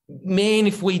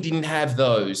 if we didn't have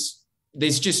those,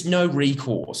 there's just no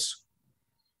recourse.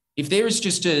 If there is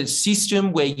just a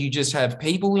system where you just have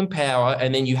people in power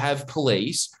and then you have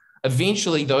police,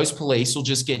 eventually those police will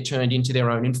just get turned into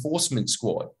their own enforcement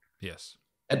squad. Yes.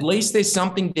 At least there's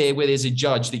something there where there's a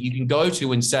judge that you can go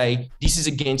to and say, this is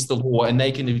against the law, and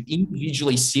they can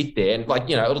individually sit there and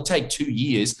it'll take 2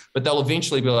 years, but they'll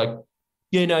eventually be like,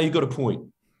 yeah, no, you've got a point.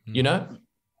 We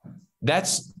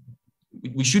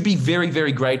should be very,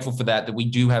 very grateful for that we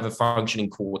do have a functioning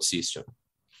court system.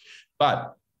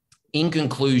 But in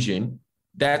conclusion,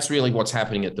 that's really what's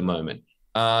happening at the moment.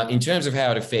 In terms of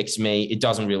how it affects me, it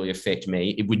doesn't really affect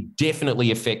me. It would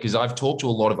definitely affect, because I've talked to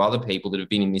a lot of other people that have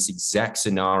been in this exact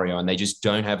scenario and they just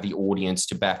don't have the audience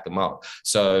to back them up.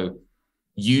 So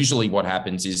usually what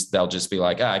happens is they'll just be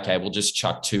like, okay, we'll just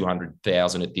chuck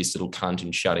 200,000 at this little cunt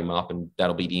and shut him up and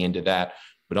that'll be the end of that.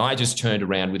 But I just turned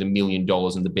around with $1 million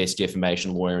and the best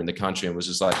defamation lawyer in the country and was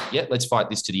just like, yeah, let's fight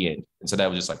this to the end. And so they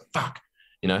were just like, fuck.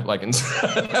 And yeah.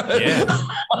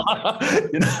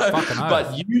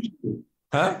 But usually,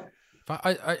 huh?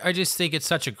 I just think it's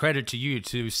such a credit to you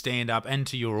to stand up and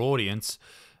to your audience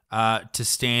to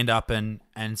stand up and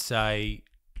say,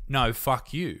 no,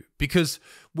 fuck you. Because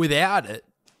without it,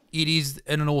 it is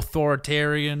an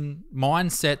authoritarian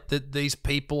mindset that these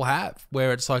people have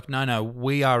where it's like, no,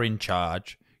 we are in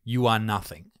charge. You are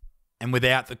nothing. And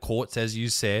without the courts, as you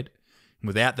said,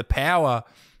 without the power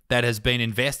that has been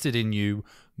invested in you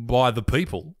by the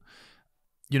people,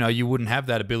 you wouldn't have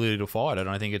that ability to fight it. And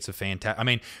I think it's a fantastic... I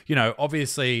mean,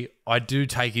 obviously I do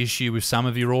take issue with some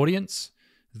of your audience.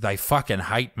 They fucking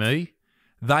hate me.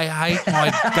 They hate my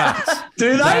guts.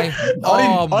 Do they?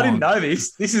 I didn't know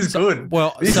this. This is good.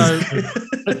 Well,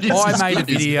 I made a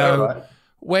video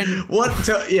when...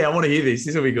 Yeah, I want to hear this.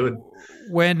 This will be good.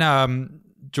 When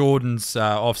Jordan's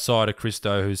offside of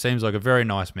Christo, who seems like a very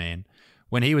nice man,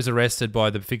 when he was arrested by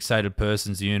the fixated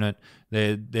persons unit,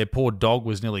 their poor dog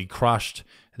was nearly crushed.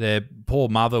 Their poor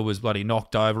mother was bloody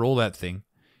knocked over. All that thing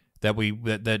that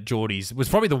Jordies was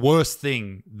probably the worst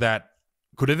thing that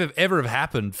could have ever have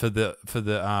happened for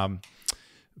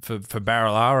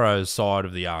Barilaro's side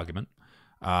of the argument.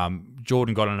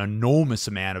 Jordan got an enormous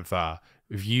amount of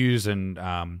views and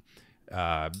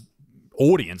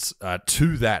audience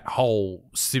to the whole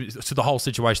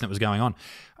situation that was going on.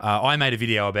 I made a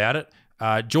video about it.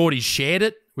 Jordies shared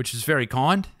it, which is very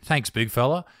kind. Thanks, big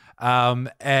fella. And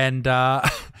I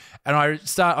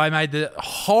made the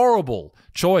horrible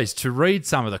choice to read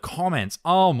some of the comments.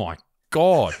 Oh my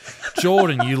God,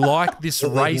 Jordan, you like this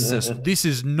racist. This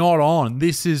is not on.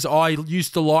 This is, I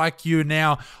used to like you,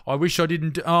 now I wish I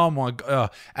didn't. Oh my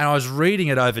God. And I was reading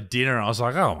it over dinner and I was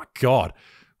like, oh my God,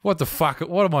 what the fuck?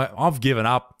 What am I? I've given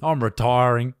up. I'm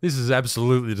retiring. This is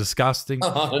absolutely disgusting.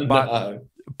 Oh,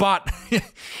 but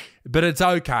it's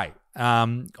okay.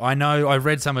 I know I've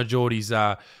read some of Jordy's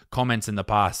comments in the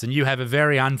past, and you have a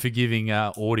very unforgiving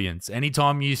audience.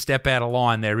 Anytime you step out of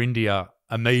line, they're into you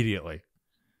immediately.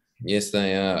 Yes,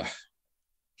 they are.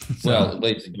 Well, at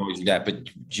least enjoys that. But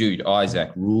Jude,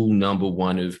 Isaac, rule number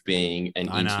one of being an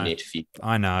internet figure.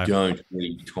 I know. Don't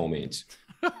read comments.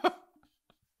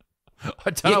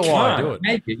 I don't know why I do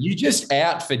it. You're just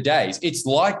out for days. It's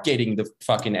like getting the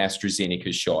fucking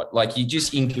AstraZeneca shot. Like, you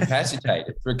just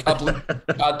incapacitated for a couple of...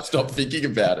 I can't stop thinking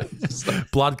about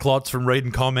it. Blood clots from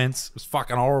reading comments. It was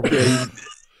fucking horrible.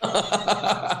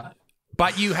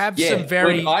 But you have some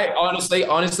very... I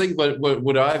honestly,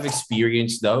 what I've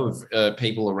experienced, though, of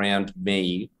people around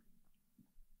me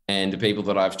and the people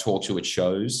that I've talked to at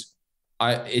shows,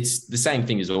 it's the same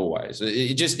thing as always.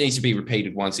 It just needs to be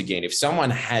repeated once again. If someone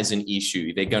has an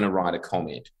issue, they're going to write a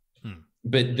comment.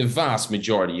 But the vast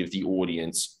majority of the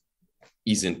audience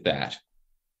isn't that.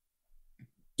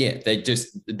 Yeah,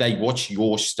 they watch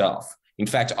your stuff. In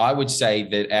fact, I would say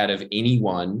that out of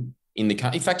anyone in the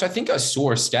country, in fact, I think I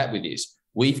saw a stat with this.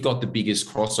 We've got the biggest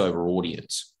crossover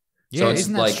audience. Yeah, so it's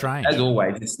isn't that like, strange? As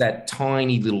always, it's that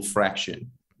tiny little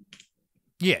fraction.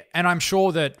 Yeah, and I'm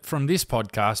sure that from this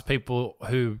podcast, people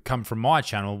who come from my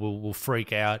channel will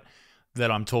freak out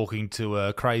that I'm talking to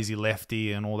a crazy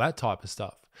lefty and all that type of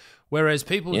stuff. Whereas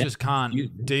people just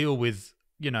can't deal with,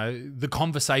 the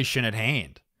conversation at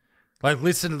hand. Like,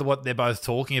 listen to what they're both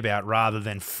talking about rather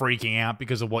than freaking out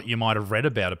because of what you might have read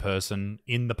about a person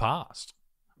in the past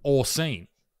or seen,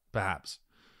 perhaps.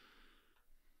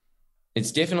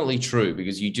 It's definitely true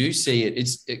because you do see it.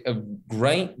 It's a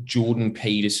great Jordan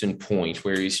Peterson point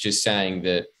where he's just saying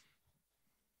that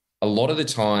a lot of the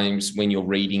times when you're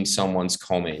reading someone's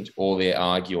comment or they're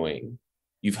arguing,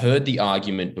 you've heard the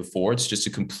argument before. It's just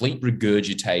a complete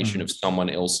regurgitation of someone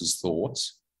else's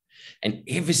thoughts. And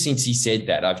ever since he said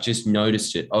that, I've just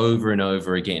noticed it over and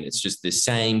over again. It's just the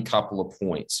same couple of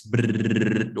points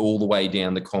all the way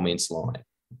down the comments line.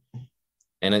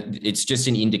 And it's just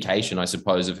an indication, I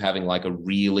suppose, of having like a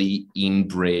really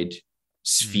inbred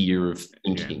sphere of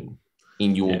thinking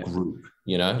in your group,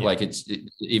 like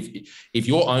if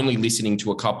you're only listening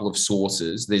to a couple of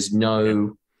sources, there's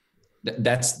no,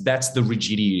 that's the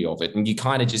rigidity of it. And you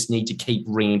kind of just need to keep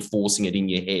reinforcing it in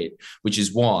your head, which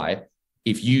is why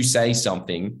if you say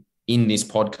something in this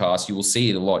podcast, you will see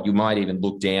it a lot. You might even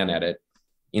look down at it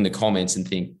in the comments and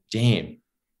think, damn,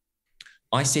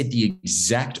 I said the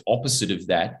exact opposite of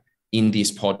that in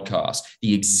this podcast,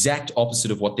 the exact opposite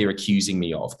of what they're accusing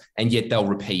me of, and yet they'll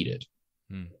repeat it.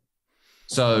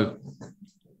 So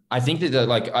I think that,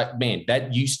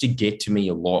 that used to get to me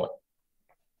a lot.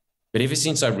 But ever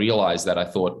since I realized that, I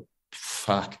thought,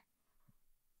 fuck,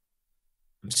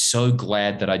 I'm so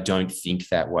glad that I don't think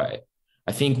that way.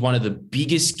 I think one of the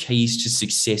biggest keys to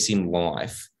success in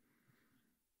life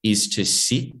is to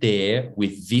sit there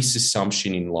with this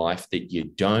assumption in life that you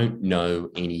don't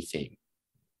know anything,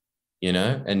 and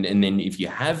then if you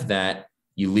have that,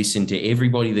 you listen to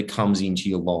everybody that comes into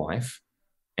your life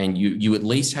and you at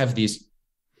least have this,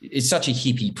 it's such a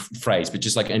hippie phrase, but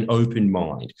just like an open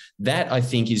mind. That I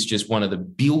think is just one of the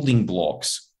building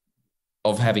blocks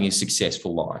of having a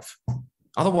successful life.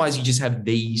 Otherwise, you just have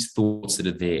these thoughts that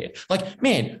are there. Like,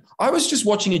 man, I was just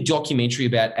watching a documentary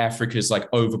about Africa's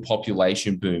like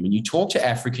overpopulation boom. And you talk to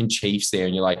African chiefs there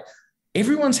and you're like,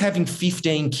 everyone's having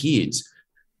 15 kids.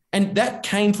 And that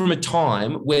came from a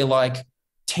time where like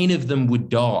 10 of them would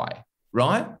die,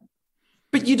 right?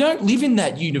 But you don't live in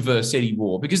that universe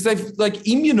anymore because they've like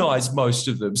immunized most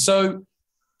of them. So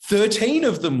 13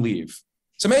 of them live.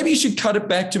 So maybe you should cut it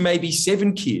back to maybe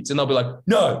 7 kids. And they'll be like,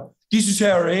 no, this is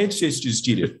how our ancestors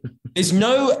did it. There's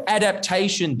no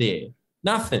adaptation there,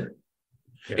 nothing.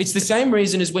 It's the same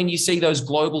reason as when you see those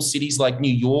global cities like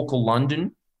New York or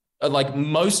London, like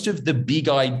most of the big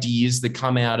ideas that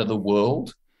come out of the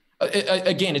world,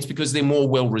 again, it's because they're more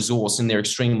well-resourced and they're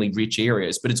extremely rich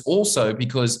areas, but it's also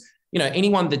because,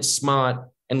 anyone that's smart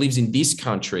and lives in this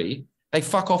country, they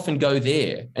fuck off and go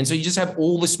there. And so you just have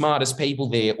all the smartest people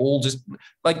there, all just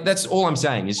like, that's all I'm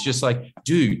saying. It's just like,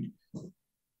 dude,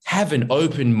 have an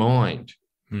open mind,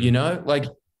 like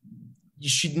you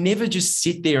should never just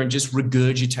sit there and just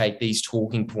regurgitate these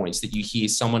talking points that you hear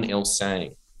someone else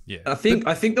saying. Yeah, I think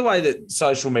the way that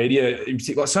social media, in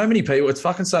particular, like so many people, it's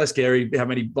fucking so scary how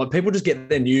many people just get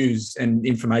their news and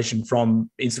information from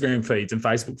Instagram feeds and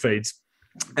Facebook feeds,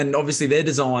 and obviously they're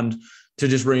designed to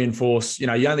just reinforce. You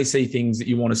only see things that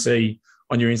you want to see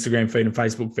on your Instagram feed and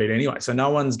Facebook feed anyway. So no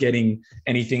one's getting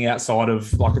anything outside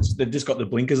of they've just got the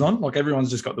blinkers on. Like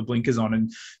everyone's just got the blinkers on,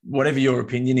 and whatever your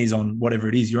opinion is on whatever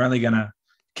it is, you're only going to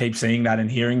keep seeing that and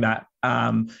hearing that.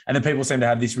 And then people seem to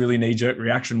have this really knee-jerk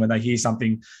reaction when they hear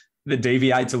something that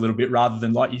deviates a little bit, rather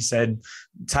than, like you said,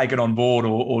 take it on board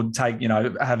or take,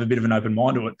 have a bit of an open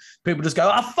mind to it. People just go,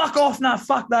 fuck off. No,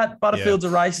 fuck that. Butterfield's a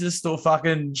racist, or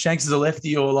fucking Shanks is a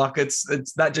lefty, or like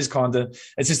it's that just kind of,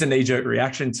 it's just a knee-jerk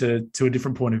reaction to a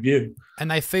different point of view.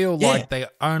 And they feel like they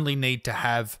only need to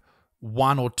have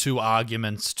one or two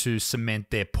arguments to cement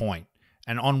their point.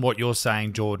 And on what you're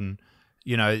saying, Jordan,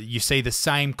 you see the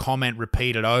same comment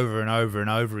repeated over and over and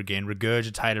over again,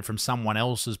 regurgitated from someone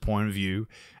else's point of view.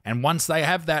 And once they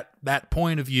have that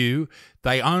point of view,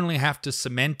 they only have to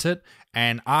cement it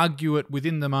and argue it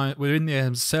within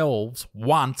themselves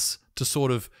once to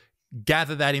sort of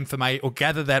gather that information or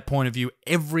gather that point of view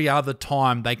every other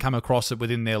time they come across it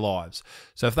within their lives.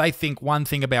 So if they think one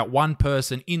thing about one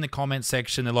person in the comment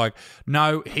section, they're like,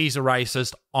 no, he's a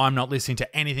racist. I'm not listening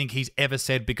to anything he's ever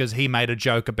said because he made a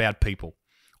joke about people.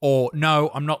 Or no,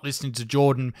 I'm not listening to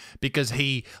Jordan because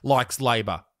he likes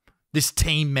Labor. This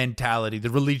team mentality, the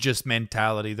religious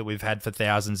mentality that we've had for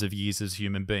thousands of years as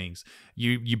human beings.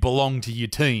 You belong to your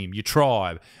team, your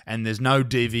tribe, and there's no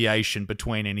deviation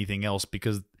between anything else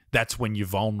because that's when you're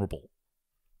vulnerable.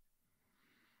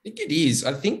 I think it is.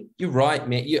 I think you're right,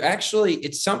 man.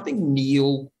 It's something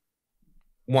Neil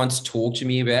once talked to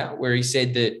me about, where he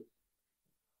said that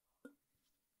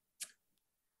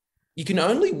you can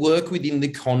only work within the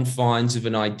confines of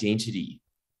an identity,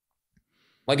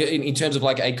 like in terms of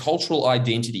like a cultural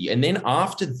identity. And then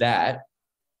after that,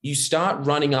 you start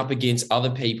running up against other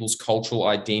people's cultural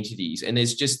identities. And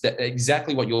there's just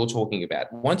exactly what you're talking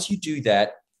about. Once you do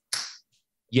that,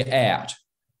 you're out.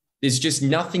 There's just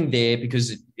nothing there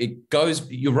because it goes,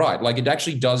 you're right. Like it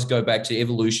actually does go back to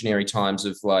evolutionary times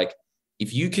of like,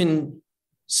 if you can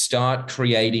start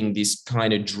creating this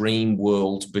kind of dream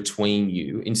world between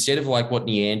you, instead of like what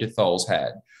Neanderthals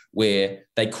had, where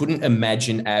they couldn't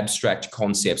imagine abstract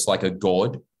concepts like a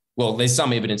god. Well, there's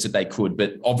some evidence that they could,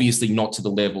 but obviously not to the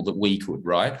level that we could,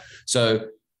 right? So,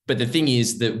 but the thing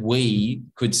is that we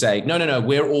could say, no,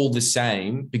 we're all the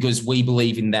same because we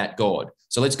believe in that God.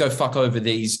 So let's go fuck over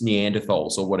these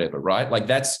Neanderthals or whatever, right? Like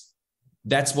that's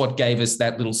what gave us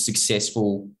that little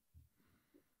successful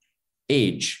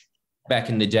edge back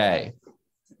in the day.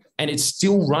 And it's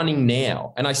still running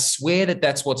now. And I swear that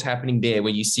that's what's happening there,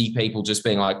 where you see people just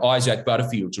being like, Isaac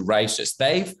Butterfield's a racist.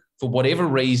 They've, for whatever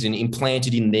reason,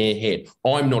 implanted in their head,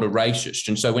 I'm not a racist.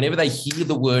 And so whenever they hear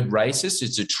the word racist,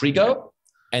 it's a trigger,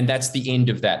 and that's the end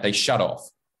of that. They shut off.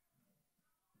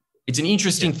 It's an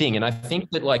interesting thing. And I think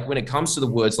that like when it comes to the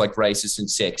words like racist and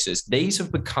sexist, these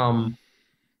have become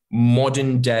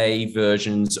modern day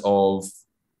versions of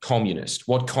communist,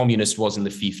 what communist was in the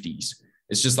 50s.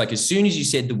 It's just like as soon as you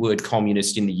said the word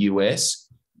communist in the US,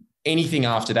 anything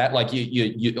after that, like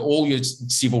you all your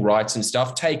civil rights and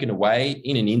stuff taken away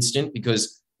in an instant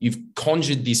because you've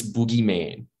conjured this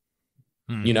boogeyman,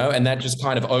 and that just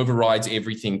kind of overrides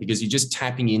everything because you're just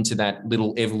tapping into that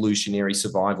little evolutionary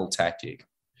survival tactic.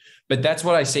 But that's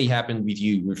what I see happen with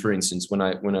you, for instance, when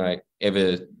I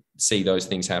ever see those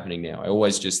things happening now. I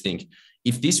always just think,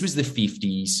 if this was the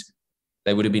 50s,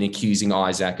 they would have been accusing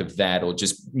Isaac of that or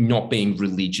just not being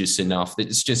religious enough.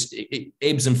 It's just, it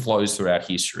ebbs and flows throughout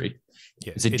history.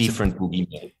 Yeah, it's a different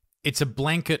boogeyman. It's a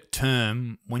blanket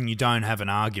term when you don't have an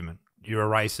argument. You're a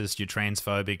racist, you're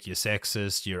transphobic, you're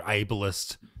sexist, you're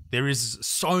ableist. There is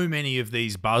so many of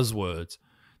these buzzwords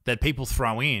that people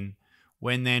throw in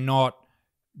when they're not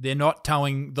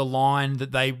towing the line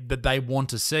that they want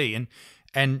to see.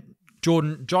 And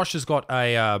Jordan, Josh has got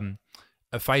a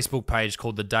Facebook page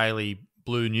called the Daily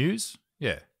Blue News.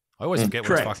 Yeah. I always forget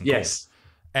what it's fucking called.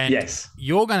 And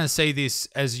you're going to see this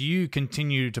as you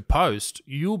continue to post.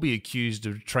 You'll be accused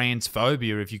of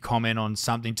transphobia if you comment on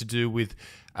something to do with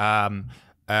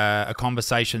a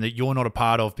conversation that you're not a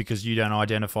part of because you don't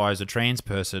identify as a trans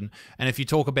person. And if you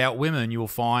talk about women, you will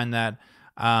find that,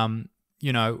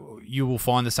 you will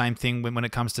find the same thing when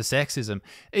it comes to sexism.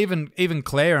 Even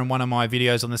Claire in one of my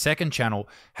videos on the second channel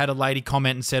had a lady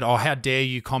comment and said, "Oh, how dare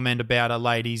you comment about a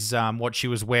lady's what she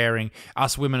was wearing?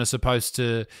 Us women are supposed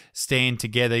to stand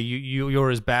together. You're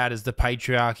as bad as the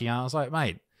patriarchy." And I was like,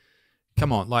 mate,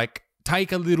 come on, like,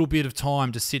 take a little bit of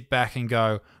time to sit back and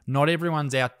go, not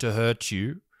everyone's out to hurt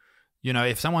you. You know,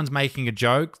 if someone's making a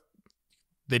joke,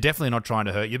 they're definitely not trying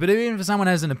to hurt you. But even if someone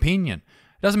has an opinion,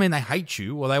 it doesn't mean they hate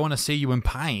you or they want to see you in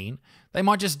pain. They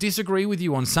might just disagree with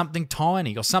you on something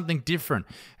tiny or something different.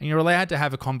 And you're allowed to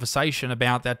have a conversation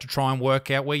about that to try and work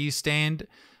out where you stand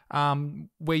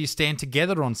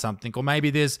together on something. Or maybe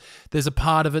there's a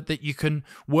part of it that you can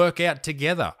work out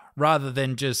together rather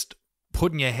than just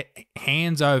putting your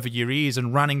hands over your ears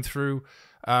and running through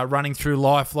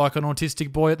life like an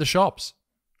autistic boy at the shops.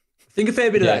 I think a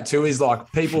fair bit of that too is like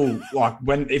people like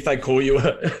if they call you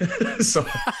so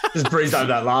just breezed over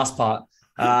that last part.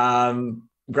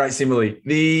 Great simile.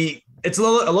 It's a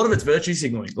lot of it's virtue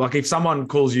signaling. Like if someone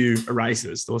calls you a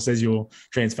racist or says you're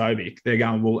transphobic, they're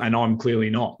going, well, and I'm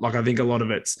clearly not. Like I think a lot of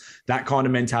it's that kind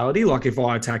of mentality. Like if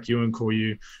I attack you and call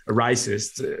you a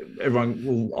racist,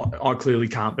 everyone, well, I clearly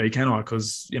can't be, can I?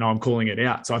 Because I'm calling it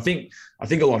out. So I think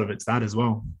a lot of it's that as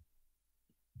well.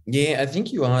 Yeah, I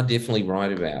think you are definitely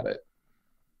right about it.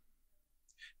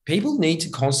 People need to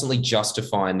constantly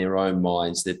justify in their own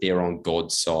minds that they're on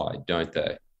God's side, don't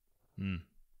they? Mm.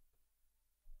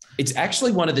 It's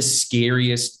actually one of the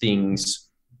scariest things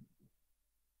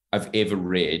I've ever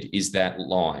read is that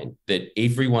line that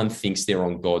everyone thinks they're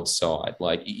on God's side.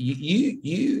 Like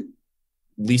you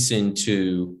listen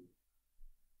to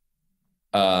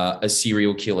a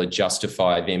serial killer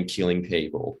justify them killing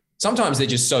people. Sometimes they're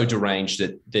just so deranged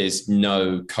that there's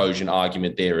no cogent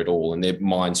argument there at all and their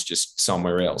mind's just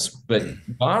somewhere else. But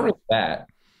barring that,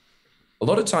 a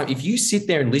lot of time, if you sit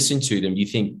there and listen to them, you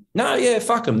think, no, yeah,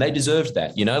 fuck them. They deserved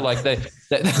that.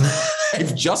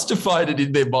 They've justified it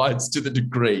in their minds to the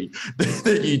degree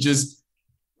that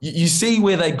you see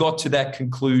where they got to that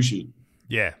conclusion.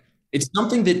 Yeah. It's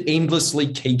something that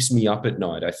endlessly keeps me up at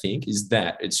night, I think, is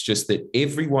that it's just that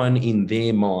everyone in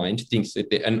their mind thinks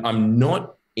that and I'm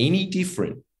not any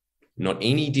different,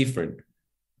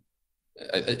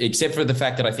 except for the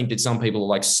fact that I think that some people are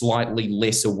like slightly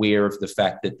less aware of the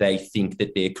fact that they think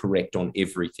that they're correct on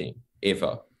everything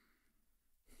ever.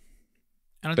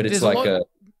 And but it's like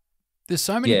there's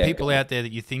so many people out there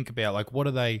that you think about, like, what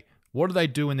do they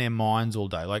do in their minds all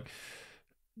day? Like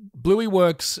Bluey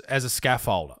works as a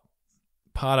scaffolder,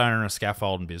 part owner in a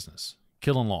scaffolding business,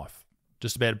 killing life,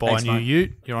 just about to buy a new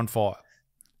ute, you're on fire.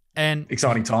 And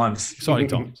exciting times.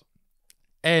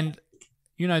 And,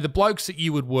 the blokes that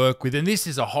you would work with, and this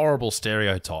is a horrible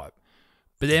stereotype,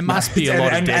 but there must be a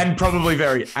lot of dead... And probably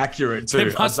very accurate too.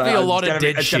 There must be a lot of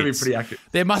dead shits. It's going to be pretty accurate.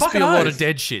 There must be a lot of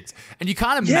dead shits. And you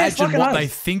can't imagine what they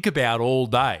think about all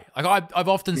day. Like I've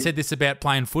often said this about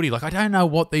playing footy. Like I don't know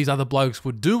what these other blokes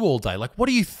would do all day. Like what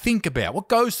do you think about? What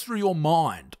goes through your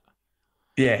mind?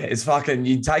 Yeah, it's fucking,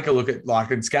 you take a look at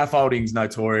and scaffolding's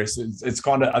notorious. It's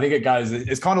kind of, I think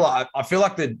it's kind of like, I feel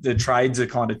like the trades are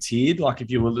kind of tiered. Like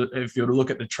if you were to look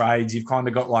at the trades, you've kind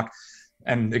of got like,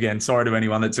 and again, sorry to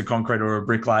anyone that's a concrete or a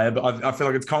bricklayer, but I feel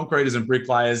like it's concreters and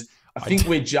bricklayers. I think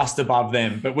we're just above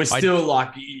them, but we're still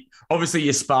like, obviously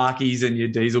your Sparkies and your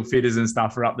diesel fitters and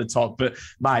stuff are up the top. But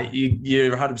mate,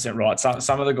 you're 100% right.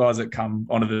 Some of the guys that come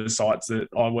onto the sites that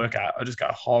I work at, I just go,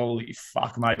 holy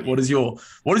fuck, mate. What does your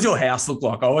house look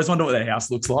like? I always wonder what their house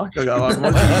looks like. I go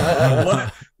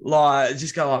like,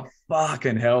 just go like,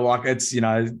 fucking hell. Like it's,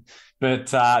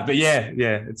 but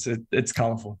yeah, it's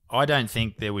colourful. I don't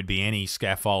think there would be any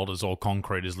scaffolders or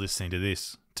concreters listening to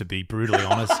this, to be brutally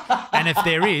honest. And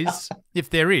if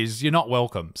there is, you're not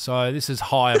welcome. So this is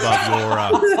high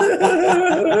above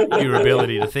your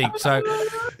ability to think. So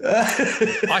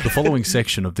the following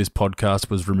section of this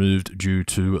podcast was removed due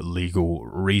to legal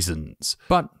reasons.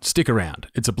 But stick around.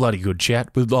 It's a bloody good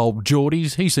chat with old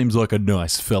Jordies. He seems like a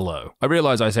nice fellow. I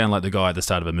realise I sound like the guy at the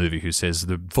start of a movie who says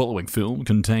the following film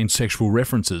contains sexual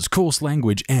references, coarse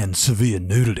language, and severe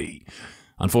nudity.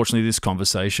 Unfortunately, this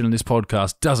conversation and this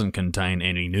podcast doesn't contain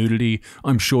any nudity.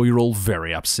 I'm sure you're all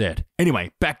very upset.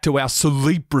 Anyway, back to our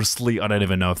celebrously, I don't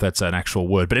even know if that's an actual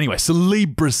word, but anyway,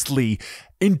 celebrously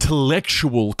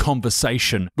intellectual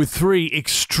conversation with three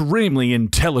extremely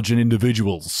intelligent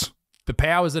individuals. The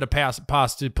powers that are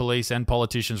passed to police and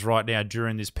politicians right now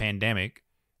during this pandemic,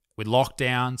 with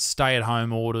lockdowns,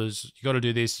 stay-at-home orders, you got to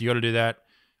do this, you got to do that.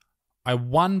 I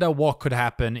wonder what could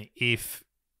happen if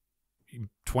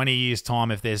 20 years'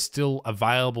 time, if they're still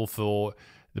available for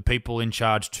the people in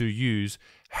charge to use,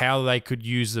 how they could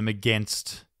use them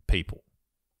against people,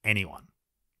 anyone,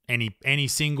 any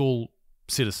single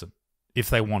citizen, if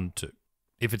they wanted to,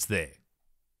 if it's there.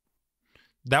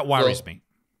 That worries me.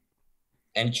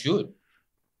 And it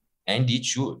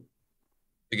should.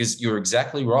 Because you're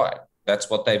exactly right. That's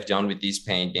what they've done with this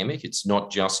pandemic. It's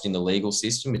not just in the legal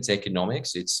system, it's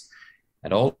economics. It's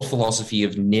an old philosophy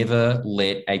of never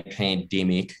let a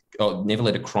pandemic or never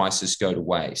let a crisis go to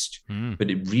waste. But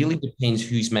it really depends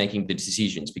who's making the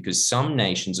decisions, because some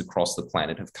nations across the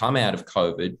planet have come out of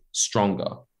COVID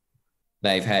stronger.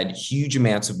 They've had huge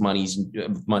amounts of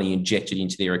money injected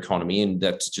into their economy, and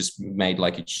that's just made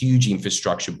like a huge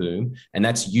infrastructure boom. And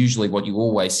that's usually what you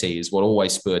always see, is what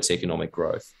always spurts economic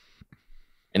growth.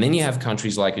 And then you have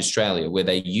countries like Australia, where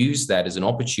they use that as an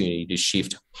opportunity to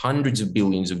shift hundreds of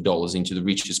billions of dollars into the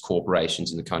richest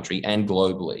corporations in the country and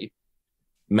globally,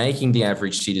 making the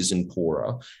average citizen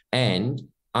poorer, and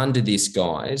under this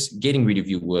guise, getting rid of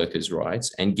your workers'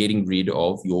 rights and getting rid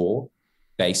of your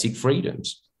basic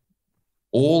freedoms.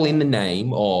 All in the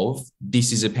name of,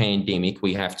 this is a pandemic,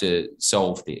 we have to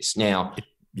solve this. Now,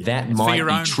 that might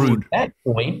be true at that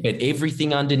point, but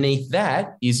everything underneath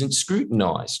that isn't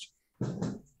scrutinised.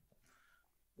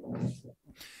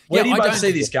 Where do you both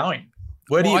see this going?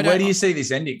 Where do you see this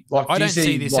ending? Like, I don't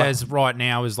see this as right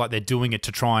now as like they're doing it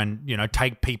to try and,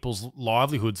 take people's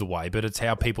livelihoods away, but it's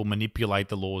how people manipulate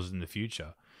the laws in the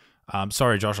future.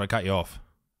 Sorry, Josh, I cut you off.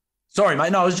 Sorry,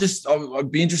 mate. No,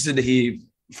 I'd be interested to hear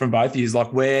from both of you,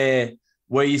 like where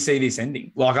you see this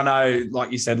ending. Like, I know,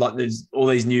 like you said, like there's all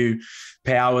these new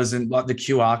powers and like the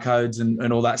QR codes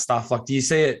and all that stuff. Like, do you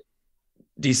see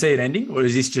it ending, or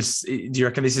is this just? Do you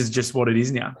reckon this is just what it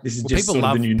is now? This is just sort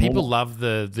of the new normal. People love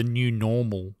the new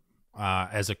normal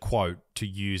as a quote to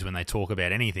use when they talk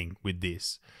about anything with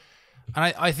this,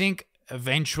 and I think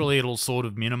eventually it'll sort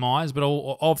of minimize, but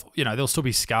there'll still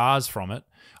be scars from it.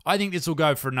 I think this will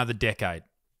go for another decade.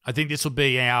 I think this will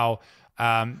be our,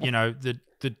 the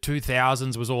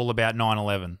 2000s was all about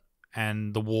 9/11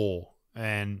 and the war,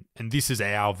 and this is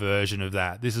our version of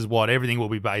that. This is what everything will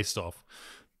be based off.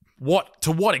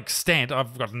 To what extent,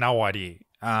 I've got no idea.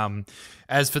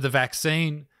 As for the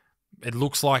vaccine, it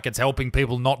looks like it's helping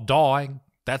people not die.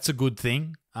 That's a good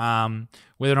thing.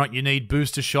 Whether or not you need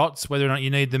booster shots, whether or not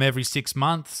you need them every 6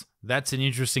 months, that's an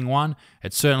interesting one.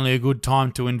 It's certainly a good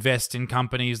time to invest in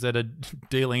companies that are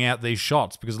dealing out these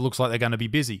shots, because it looks like they're going to be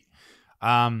busy.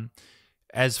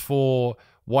 As for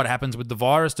what happens with the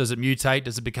virus, does it mutate?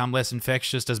 Does it become less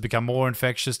infectious? Does it become more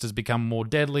infectious? Does it become more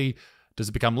deadly? Does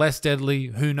it become less deadly?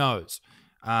 Who knows?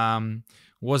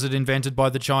 Was it invented by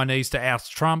the Chinese to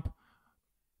oust Trump?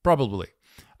 Probably.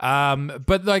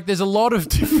 But like, there's a lot of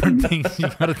different things you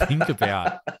got to think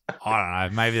about. I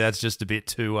don't know. Maybe that's just a bit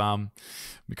too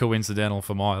coincidental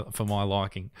for my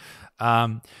liking.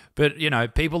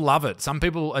 But people love it. Some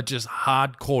people are just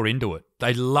hardcore into it.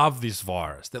 They love this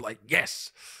virus. They're like,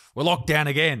 yes, we're locked down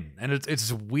again, and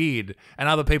it's weird. And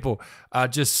other people are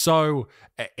just so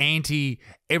anti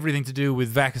everything to do with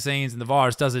vaccines and the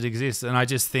virus. Does it exist? And I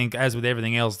just think, as with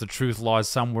everything else, the truth lies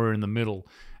somewhere in the middle.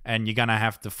 And you're gonna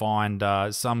have to find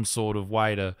some sort of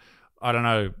way to, I don't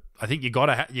know. I think you're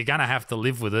gonna have to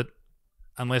live with it,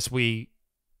 unless we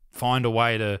find a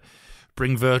way to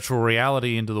bring virtual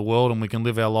reality into the world and we can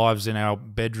live our lives in our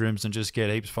bedrooms and just get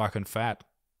heaps fucking fat.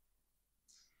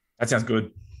 That sounds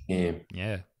good.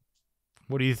 Yeah.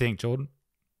 What do you think, Jordan?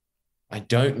 I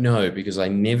don't know, because I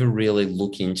never really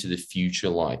look into the future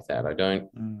like that. I don't.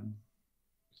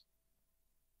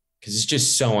 Because it's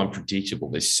just so unpredictable.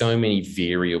 There's so many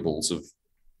variables of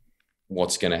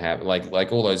what's going to happen,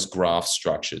 like all those graph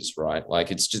structures, right?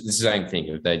 Like, it's just the same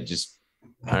thing.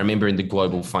 I remember in the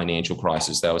global financial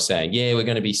crisis, they were saying, yeah, we're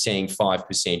going to be seeing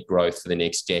 5% growth for the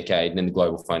next decade. And then the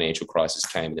global financial crisis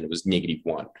came, and then it was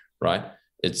 -1, right?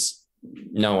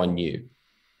 No one knew.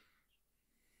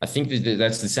 I think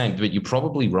that's the same, but you're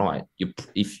probably right.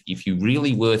 If you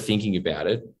really were thinking about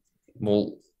it,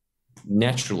 well,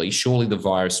 naturally, surely the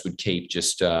virus would keep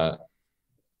just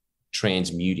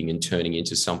transmuting and turning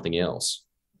into something else.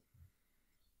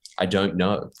 I don't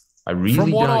know. I really don't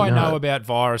know. From what I know about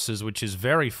viruses, which is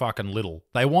very fucking little,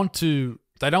 they don't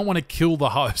want to kill the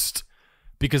host,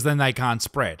 because then they can't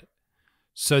spread.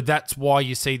 So that's why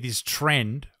you see this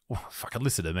trend. Oh, fucking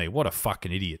listen to me. What a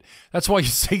fucking idiot. That's why you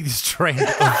see this trend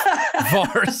of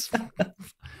virus.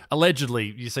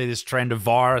 Allegedly, you see this trend of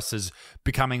viruses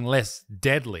becoming less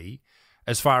deadly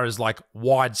as far as like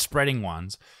wide-spreading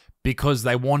ones, because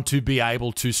they want to be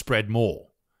able to spread more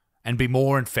and be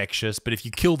more infectious. But if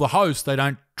you kill the host, they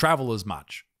don't travel as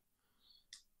much.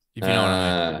 If you know what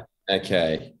I mean.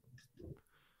 Okay.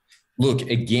 Look,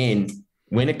 again,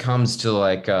 when it comes to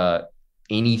like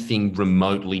anything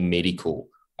remotely medical,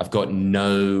 I've got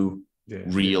no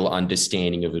real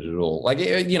understanding of it at all. Like,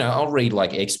 I'll read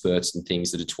like experts and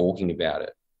things that are talking about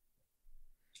it.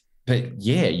 But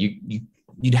yeah,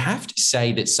 you'd have to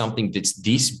say that something that's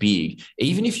this big,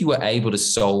 even if you were able to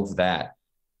solve that,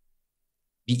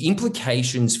 the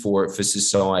implications for it for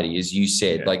society, as you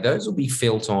said, like those will be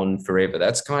felt on forever.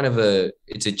 That's kind of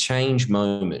it's a change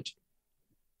moment.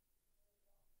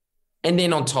 And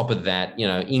then on top of that,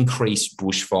 increased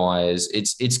bushfires.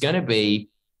 It's going to be,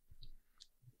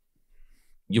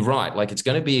 you're right, like it's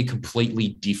going to be a completely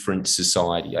different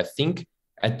society. I think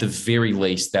at the very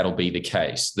least, that'll be the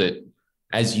case that,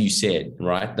 as you said,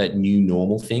 right, that new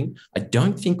normal thing, I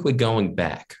don't think we're going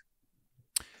back.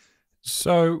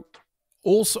 So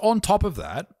also on top of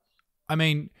that, I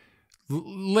mean,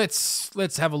 let's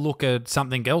have a look at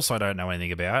something else I don't know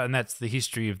anything about, and that's the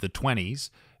history of the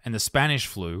 20s and the Spanish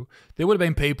flu. There would have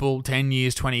been people 10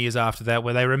 years, 20 years after that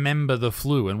where they remember the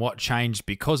flu and what changed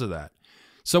because of that.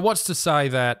 So what's to say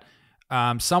that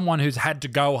someone who's had to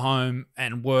go home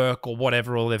and work or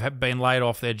whatever, or they've been laid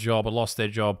off their job or lost their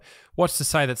job, what's to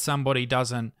say that somebody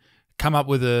doesn't come up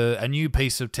with a new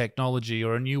piece of technology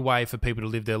or a new way for people to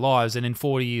live their lives, and in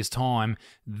 40 years' time,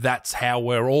 that's how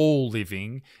we're all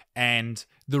living, and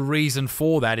the reason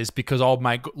for that is because old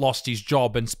mate lost his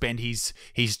job and spent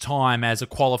his time as a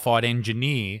qualified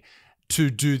engineer to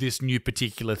do this new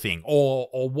particular thing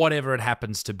or whatever it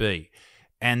happens to be.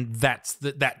 And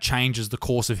that changes the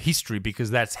course of history because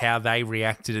that's how they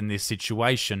reacted in this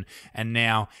situation. And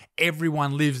now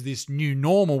everyone lives this new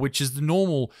normal, which is the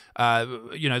normal,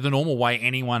 the normal way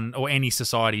anyone or any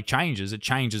society changes. It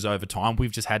changes over time.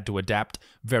 We've just had to adapt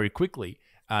very quickly.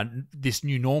 This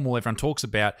new normal everyone talks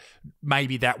about,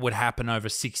 maybe that would happen over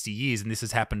 60 years, and this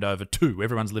has happened over 2.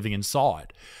 Everyone's living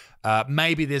inside.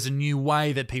 Maybe there's a new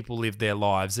way that people live their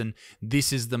lives, and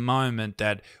this is the moment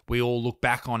that we all look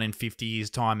back on in 50 years'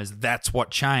 time as that's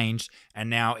what changed, and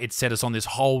now it set us on this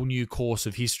whole new course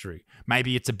of history.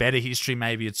 Maybe it's a better history,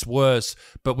 maybe it's worse,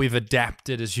 but we've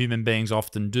adapted, as human beings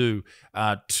often do,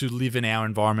 to live in our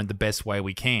environment the best way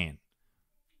we can.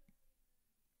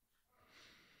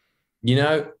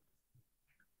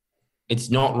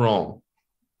 It's not wrong.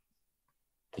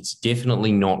 It's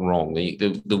definitely not wrong.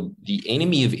 The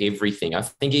enemy of everything, I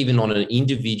think even on an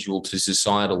individual to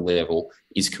societal level,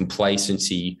 is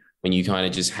complacency when you kind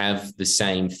of just have the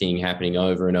same thing happening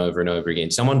over and over and over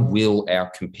again. Someone will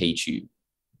outcompete you.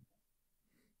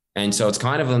 And so it's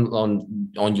kind of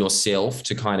on yourself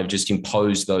to kind of just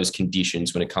impose those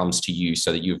conditions when it comes to you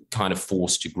so that you're kind of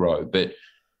forced to grow. But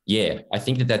yeah, I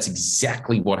think that's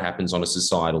exactly what happens on a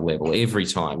societal level every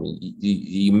time.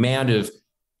 The amount of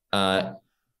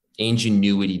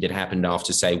ingenuity that happened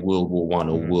after, say, World War I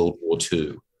or World War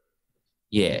II.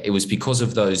 Yeah, it was because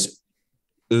of those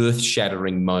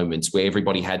earth-shattering moments where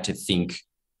everybody had to think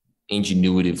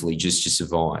ingenuitively just to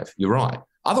survive. You're right.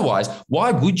 Otherwise,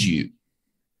 why would you?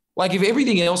 Like, if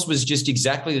everything else was just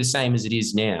exactly the same as it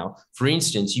is now, for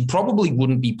instance, you probably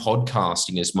wouldn't be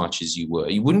podcasting as much as you were.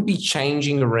 You wouldn't be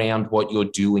changing around what you're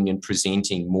doing and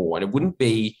presenting more. And it wouldn't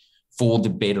be for the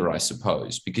better, I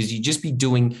suppose, because you'd just be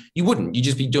doing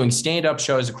stand-up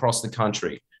shows across the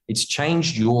country. It's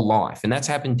changed your life, and that's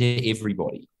happened to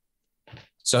everybody.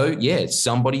 So, yeah,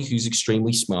 somebody who's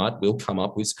extremely smart will come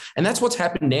up with, and that's what's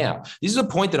happened now. This is a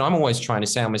point that I'm always trying to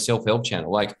say on my self-help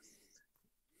channel. Like,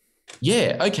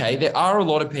 yeah, okay, there are a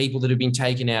lot of people that have been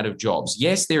taken out of jobs.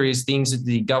 Yes, there is things that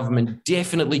the government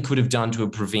definitely could have done to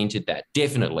have prevented that.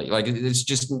 Definitely. Like, it's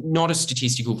just not a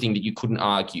statistical thing that you couldn't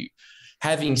argue.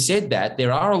 Having said that,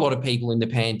 there are a lot of people in the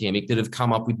pandemic that have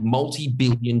come up with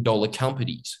multi-billion-dollar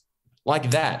companies like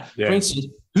that. Yeah. For instance,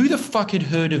 who the fuck had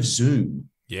heard of Zoom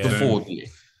before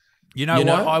this? You know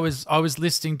what? I was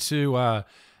listening to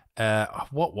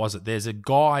what was it? There's a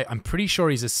guy, I'm pretty sure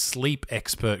he's a sleep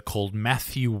expert called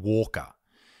Matthew Walker.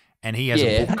 And he has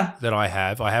a book that I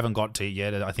haven't got to it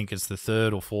yet. I think it's the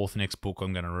 3rd or 4th next book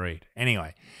I'm going to read.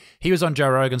 Anyway, he was on Joe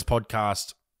Rogan's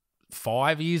podcast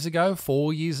 4 years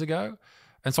ago.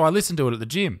 And so I listened to it at the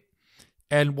gym.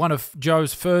 And one of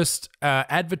Joe's first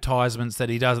advertisements that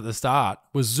he does at the start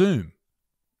was Zoom.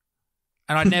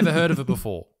 And I'd never heard of it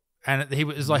before. And he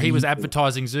was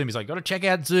advertising Zoom. He's like, got to check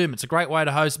out Zoom. It's a great way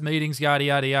to host meetings, yada,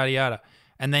 yada, yada, yada.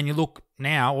 And then you look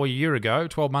now, or a year ago,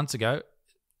 12 months ago,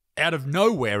 out of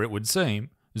nowhere, it would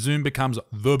seem, Zoom becomes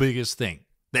the biggest thing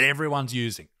that everyone's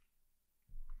using.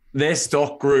 Their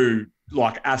stock grew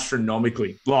like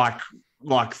astronomically, like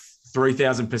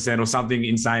 3,000% or something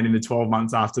insane in the 12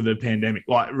 months after the pandemic,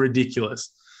 like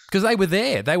ridiculous. Because they were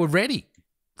there. They were ready.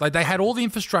 Like they had all the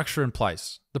infrastructure in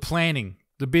place, the planning,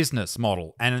 the business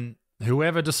model, and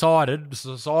whoever decided,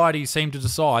 society seemed to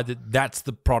decide that that's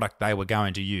the product they were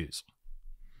going to use.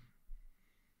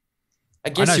 I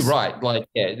guess you're right. Like,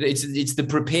 yeah, it's the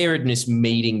preparedness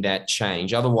meeting that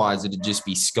change. Otherwise, it'd just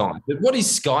be Skype. But what is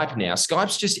Skype now?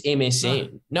 Skype's just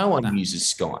MSN. No one uses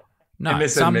Skype. No,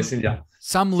 MSN Messenger.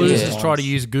 Some losers try to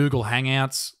use Google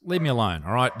Hangouts. Leave me alone,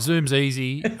 all right? Zoom's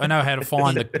easy. I know how to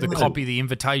find the copy, the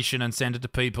invitation, and send it to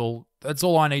people. That's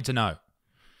all I need to know.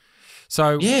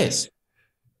 So yes,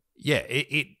 yeah,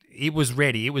 it was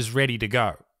ready. It was ready to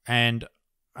go. And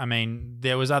I mean,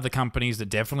 there was other companies that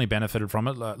definitely benefited from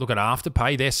it. Look at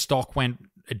Afterpay. Their stock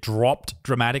it dropped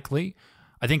dramatically.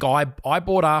 I think I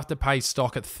bought Afterpay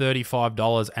stock at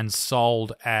 $35 and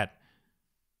sold at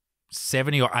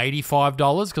 $70 or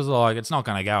 $85 because like it's not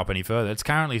going to go up any further. It's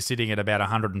currently sitting at about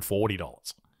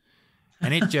 $140,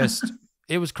 and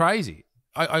it was crazy.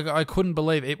 I couldn't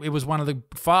believe it. It was one of the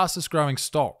fastest growing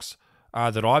stocks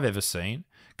that I've ever seen,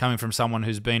 coming from someone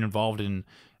who's been involved in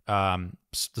the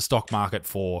stock market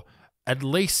for at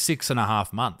least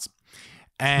 6.5 months.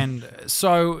 And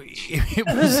so it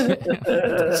was,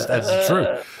 that's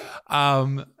true.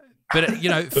 But, you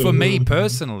know, for me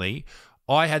personally,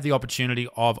 I had the opportunity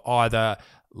of either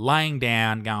laying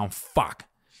down going, fuck,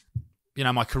 you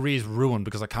know, my career's ruined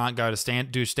because I can't go to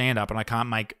do stand-up and I can't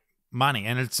make money.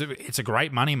 And it's a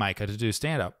great money maker to do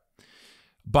stand-up.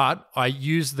 But I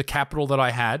used the capital that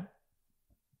I had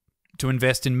to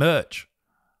invest in merch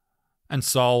and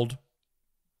sold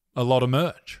a lot of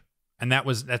merch. And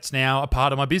that's now a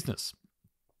part of my business.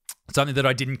 Something that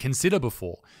I didn't consider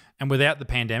before. And without the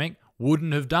pandemic,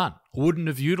 wouldn't have done, wouldn't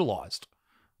have utilized.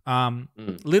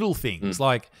 Little things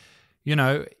like, you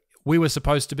know, we were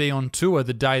supposed to be on tour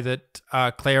the day that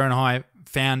Claire and I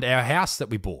found our house that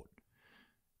we bought.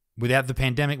 Without the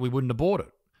pandemic, we wouldn't have bought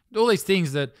it. All these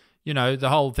things that, you know, the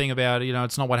whole thing about, you know,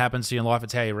 it's not what happens to you in life,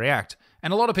 it's how you react.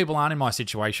 And a lot of people aren't in my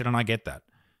situation, and I get that.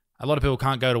 A lot of people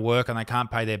can't go to work and they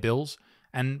can't pay their bills.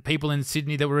 And people in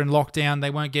Sydney that were in lockdown, they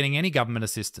weren't getting any government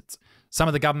assistance. Some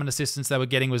of the government assistance they were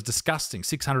getting was disgusting,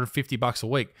 $650 a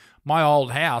week. My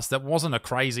old house, that wasn't a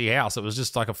crazy house, it was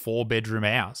just like a 4-bedroom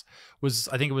house,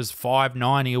 I think it was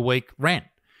 $590 a week rent.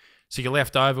 So you're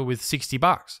left over with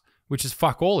 $60, which is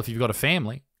fuck all if you've got a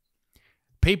family.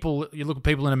 You look at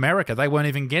people in America, they weren't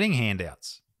even getting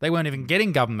handouts. They weren't even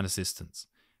getting government assistance.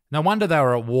 No wonder they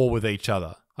were at war with each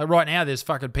other. Like right now, there's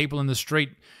fucking people in the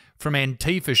street from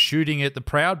Antifa shooting at the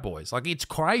Proud Boys. Like, it's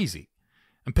crazy.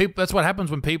 And that's what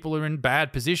happens when people are in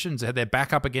bad positions. They have their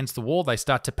back up against the wall. They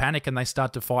start to panic and they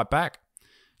start to fight back.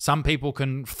 Some people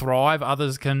can thrive.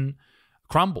 Others can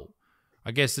crumble.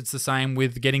 I guess it's the same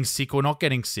with getting sick or not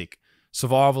getting sick.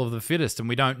 Survival of the fittest. And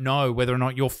we don't know whether or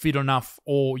not you're fit enough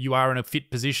or you are in a fit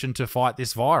position to fight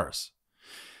this virus.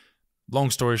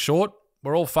 Long story short,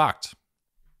 we're all fucked.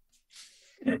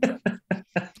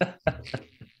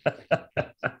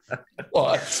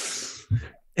 What?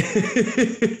 I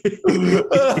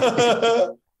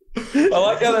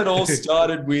like how that all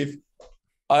started with,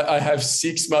 I have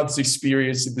 6 months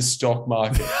experience in the stock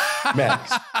market.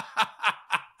 Max.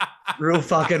 Real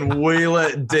fucking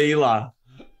wheeler dealer.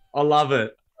 I love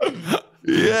it.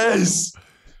 Yes.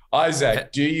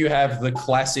 Isaac, do you have the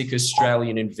classic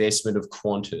Australian investment of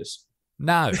Qantas?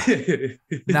 No.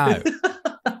 No.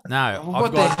 No.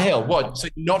 What the hell? What? So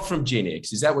not from Gen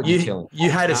X? Is that what you're telling me?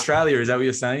 You hate Australia? Is that what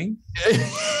you're saying?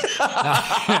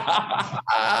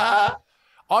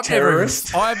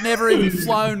 I've never even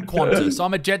flown Qantas.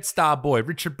 I'm a Jetstar boy.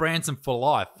 Richard Branson for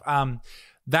life.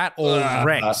 That or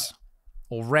Rex.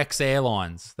 Or Rex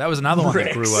Airlines. That was another one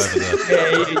that grew over there.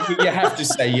 Yeah, you have to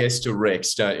say yes to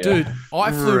Rex, don't you? Dude,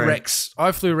 I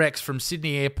flew Rex from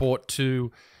Sydney Airport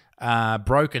to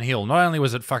Broken Hill. Not only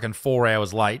was it fucking 4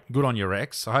 hours late, good on you,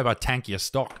 Rex. I hope I tank your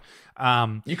stock.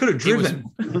 You could have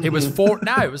driven. It was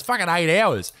fucking 8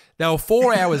 hours. They were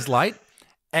 4 hours late,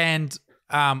 and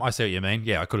I see what you mean.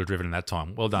 Yeah, I could have driven in that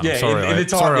time. Well done. Yeah,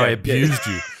 sorry I abused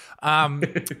you.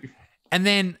 And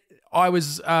then I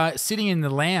was sitting in the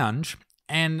lounge,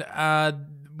 and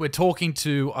we're talking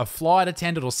to a flight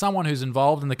attendant or someone who's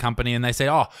involved in the company, and they said,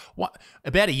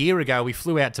 about a year ago, we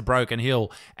flew out to Broken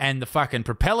Hill, and the fucking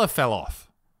propeller fell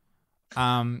off.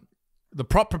 The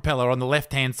prop propeller on the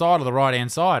left-hand side or the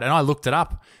right-hand side. And I looked it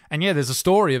up. And yeah, there's a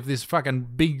story of this fucking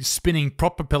big spinning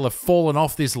prop propeller falling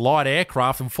off this light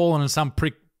aircraft and falling in some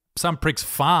prick's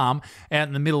farm out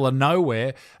in the middle of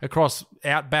nowhere across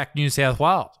outback New South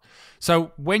Wales.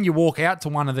 So when you walk out to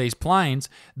one of these planes,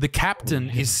 the captain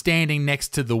is standing next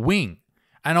to the wing.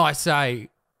 And I say,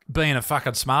 being a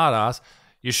fucking smartass,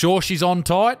 you sure she's on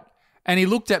tight? And he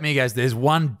looked at me and goes, there's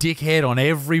one dickhead on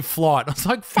every flight. I was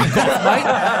like, fuck off, mate.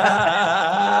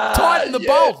 Tighten the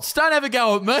bolts. Don't have a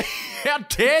go at me. How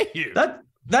dare you?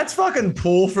 That's fucking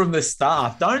poor from the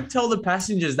staff. Don't tell the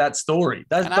passengers that story.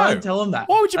 Don't tell them that.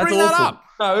 Why would you bring that up?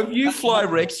 No, if you fly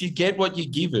Rex, you get what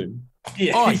you're given.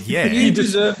 Yeah. Oh, yeah. You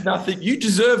deserve nothing. You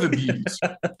deserve abuse.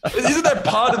 Isn't that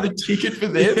part of the ticket for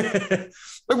them?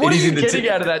 Like, what are you getting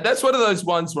out of that? That's one of those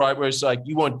ones, right, where it's like,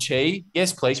 you want tea?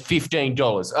 Yes, please.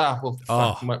 $15. Well,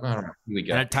 fuck. All right, here we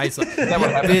go. And it tastes like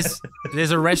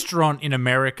there's a restaurant in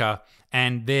America,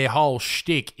 and their whole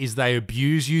shtick is they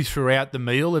abuse you throughout the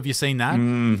meal. Have you seen that?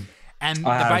 And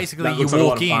basically, you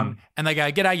walk in and they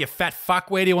go, "G'day, you fat fuck.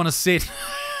 Where do you want to sit?"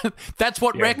 That's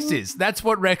what Rex is. That's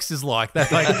what Rex is like. They're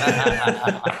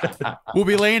like, we'll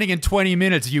be landing in 20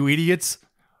 minutes, you idiots.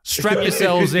 Strap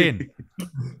yourselves in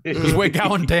because we're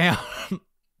going down.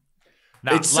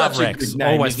 No, it's love such Rex. A good name,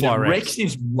 Always fly Rex. Rex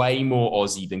is way more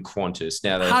Aussie than Qantas.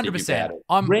 Now that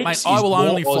 100%. Rex I will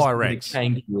only more fly Aussie Rex.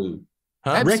 than kangaroo.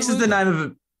 Huh? Rex is the name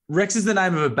of Rex is the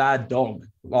name of a bad dog.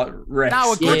 Like Rex.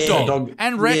 No, a good dog.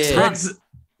 And Rex.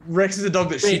 Rex is a dog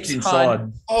that shits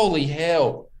inside. Holy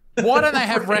hell! Why don't they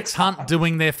have Rex Hunt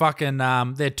doing their fucking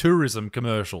their tourism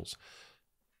commercials?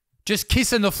 Just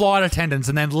kissing the flight attendants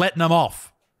and then letting them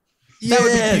off. That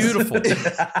would be beautiful.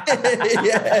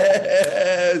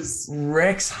 Yes.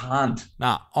 Rex Hunt.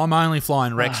 Nah, I'm only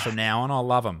flying Rex from now on. I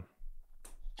love him.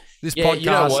 This Yeah, podcast you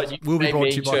know what? will be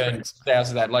brought to you by Rex. Out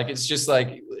of that. Like, it's just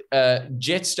like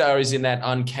Jetstar is in that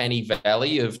uncanny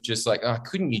valley of just like,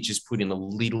 couldn't you just put in a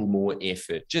little more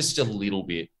effort? Just a little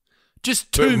bit.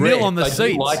 Just $2 million on the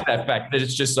seats. I like that fact that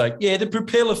it's just like, yeah, the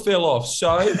propeller fell off,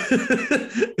 so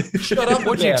shut up.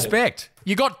 What do you expect?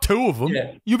 You got two of them.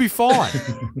 Yeah. You'll be fine.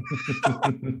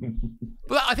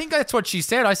 Well, I think that's what she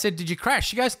said. I said, did you crash?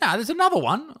 She goes, no, there's another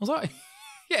one. I was like,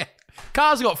 yeah,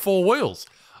 car's got 4 wheels.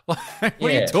 What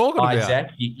are you talking about? Isaac,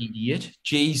 you idiot.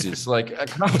 Jesus. Like, I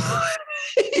can't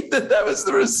believe that was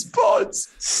the response.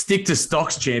 Stick to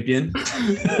stocks, champion.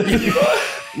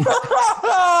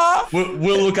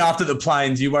 We'll look after the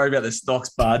planes. You worry about the stocks,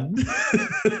 bud.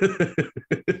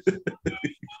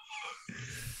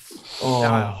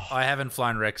 No, I haven't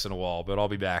flown Rex in a while, but I'll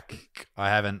be back. I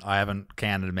haven't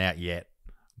counted them out yet.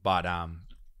 But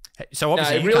so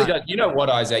obviously it really does. You know what,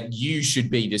 Isaac? You should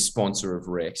be the sponsor of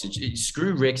Rex.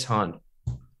 Screw Rex Hunt.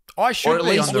 I should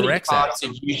be on the Rex app.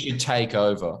 You should take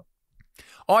over.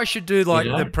 I should do like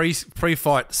the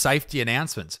pre-fight safety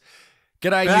announcements.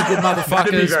 G'day, you good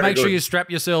motherfuckers. Make sure you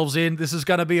strap yourselves in. This is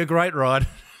going to be a great ride.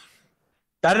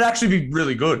 That'd actually be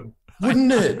really good.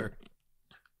 Wouldn't it?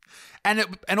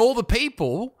 And all the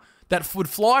people that would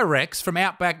fly Rex from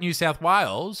outback New South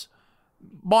Wales,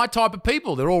 my type of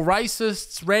people. They're all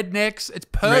racists, rednecks. It's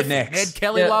perfect. Rednecks. Ed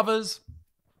Kelly lovers.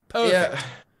 Perfect.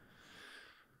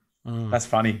 Yeah. That's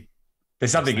funny.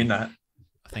 There's something in that.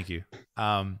 Thank you.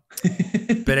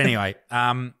 But anyway,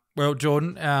 well,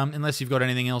 Jordan, unless you've got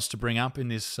anything else to bring up in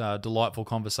this delightful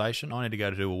conversation, I need to go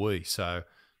to do a wee. So,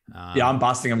 yeah, I'm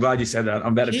busting. I'm glad you said that.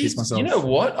 I'm about to piss myself. You know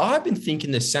what? I've been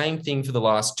thinking the same thing for the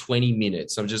last 20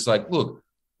 minutes. I'm just like, look,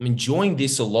 I'm enjoying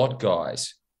this a lot,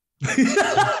 guys.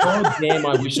 God damn,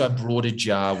 I wish I brought a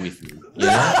jar with me. You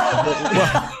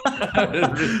know?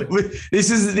 This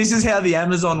is how the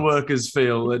Amazon workers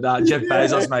feel. That Jeff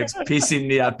Bezos makes piss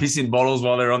in bottles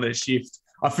while they're on their shift.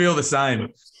 I feel the same.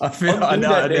 I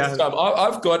know. Next time.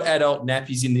 I've got adult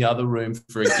nappies in the other room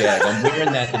for a gag. I'm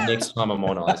wearing that the next time I'm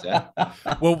on, Isaac.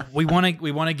 Well, we want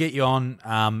to get you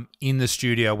on in the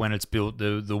studio when it's built.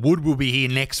 The wood will be here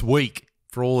next week.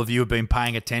 For all of you who have been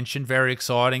paying attention, very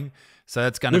exciting. So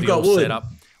that's going to be all set up.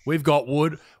 We've got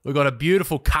wood. We've got a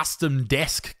beautiful custom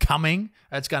desk coming.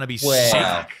 That's going to be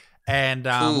sick. And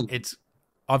cool.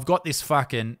 I've got this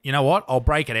fucking. You know what? I'll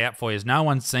break it out for you. No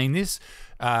one's seen this.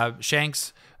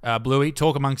 Shanks, Bluey,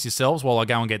 talk amongst yourselves while I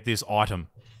go and get this item.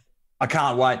 I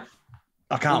can't wait.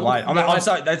 I'm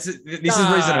sorry. This is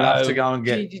reason enough to go and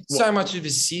get. So much of a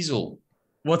sizzle.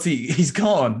 What's he? He's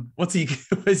gone. Where's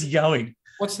he going?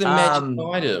 What's the magic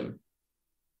item?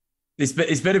 It's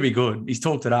better be good. He's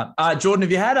talked it up. Jordan,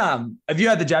 have you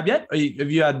had the jab yet?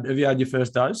 Have you had your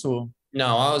first dose or?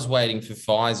 No, I was waiting for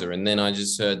Pfizer, and then I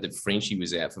just heard that Frenchie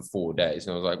was out for 4 days,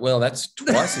 and I was like, "Well, that's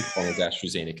twice as long as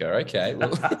AstraZeneca." Okay.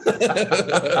 Well.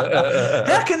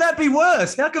 How can that be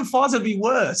worse? How can Pfizer be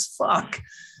worse? Fuck.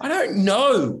 I don't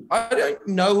know. I don't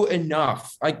know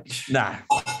enough. Nah.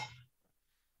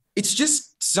 It's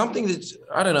just something that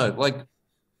I don't know. Like,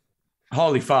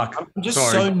 holy fuck! I'm just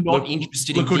not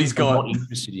interested in. Look what he's got. Not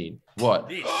interested in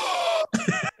what?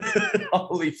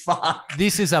 Holy fuck!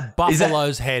 This is a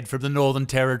buffalo's head from the Northern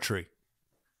Territory.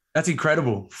 That's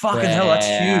incredible. Fucking hell, that's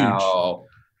huge.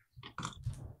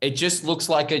 It just looks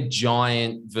like a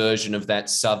giant version of that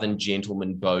Southern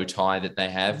gentleman bow tie that they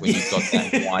have when you've got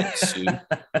that white suit.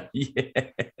 Yeah.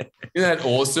 Isn't that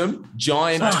awesome?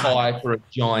 Giant tie for a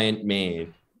giant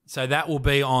man. So that will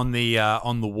be on the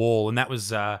wall, and that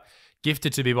was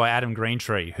gifted to me by Adam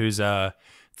Greentree, who's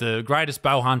the greatest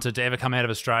bow hunter to ever come out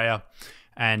of Australia,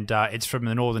 and it's from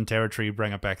the Northern Territory. You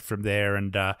bring it back from there,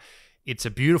 and it's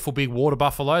a beautiful big water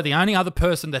buffalo. The only other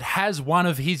person that has one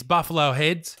of his buffalo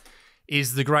heads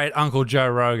is the great Uncle Joe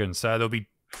Rogan. So there'll be,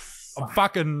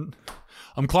 I'm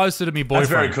closer to me boyfriend.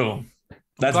 That's very cool.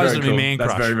 That's closer very to cool. me man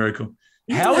That's crush. very, very cool.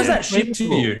 How was that shipped to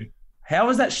you? How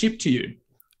was that shipped to you?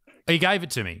 He gave it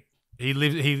to me. He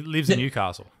lives in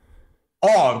Newcastle.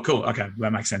 Oh, cool. Okay,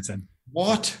 that makes sense then.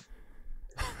 What?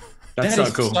 That's that so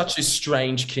is cool. Such a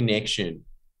strange connection.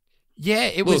 Yeah,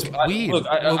 it was weird.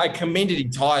 I commend it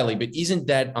entirely, but isn't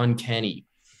that uncanny?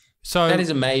 So that is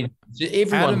amazing.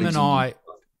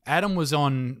 Adam was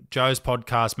on Joe's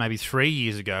podcast maybe 3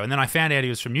 years ago, and then I found out he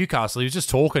was from Newcastle. He was just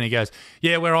talking. He goes,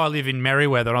 "Yeah, where I live in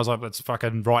Merriweather," and I was like, "That's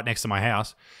fucking right next to my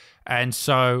house." And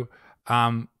so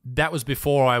that was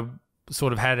before I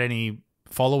sort of had any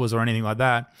followers or anything like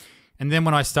that. And then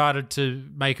when I started to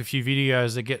make a few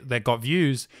videos that got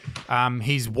views,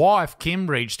 his wife Kim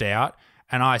reached out,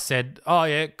 and I said, "Oh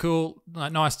yeah, cool,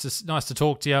 nice to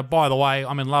talk to you. By the way,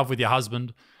 I'm in love with your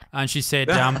husband." And she said,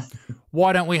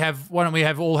 "Why don't we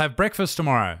all have breakfast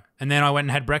tomorrow?" And then I went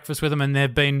and had breakfast with them, and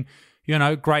they've been,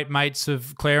 great mates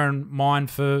of Claire and mine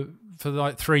for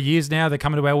like 3 years now. They're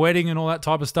coming to our wedding and all that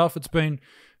type of stuff.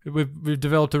 We've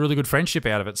developed a really good friendship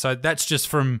out of it. So that's just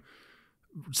from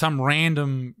some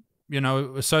random,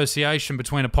 association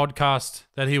between a podcast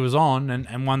that he was on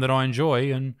and one that I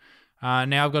enjoy. And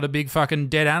now I've got a big fucking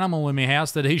dead animal in my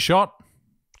house that he shot.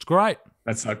 It's great.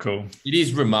 That's so cool. It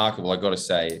is remarkable, I got to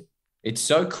say. It's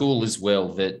so cool as well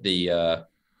that the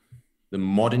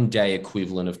modern day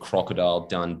equivalent of Crocodile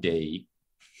Dundee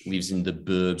lives in the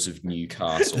burbs of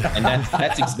Newcastle, and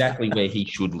that's exactly where he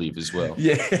should live as well.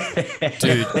 Yeah,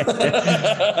 dude.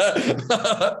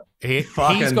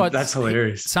 He's got that's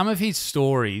hilarious. Some of his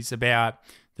stories about.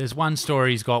 There's one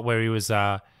story he's got where he was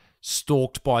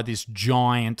stalked by this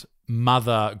giant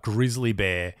mother grizzly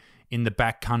bear in the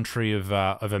backcountry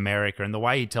of America, and the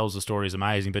way he tells the story is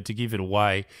amazing. But to give it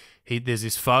away, there's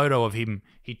this photo of him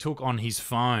he took on his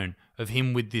phone of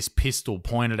him with this pistol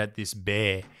pointed at this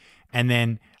bear, and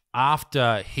then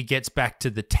after he gets back to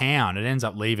the town, it ends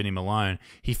up leaving him alone.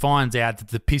 He finds out that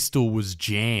the pistol was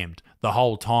jammed the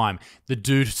whole time. The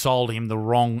dude sold him the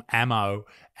wrong ammo,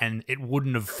 and it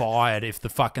wouldn't have fired if the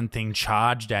fucking thing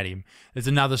charged at him. There's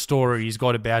another story he's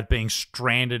got about being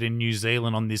stranded in New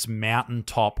Zealand on this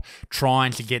mountaintop,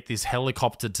 trying to get this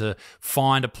helicopter to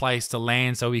find a place to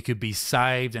land so he could be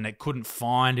saved, and it couldn't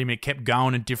find him. It kept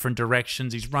going in different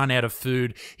directions. He's run out of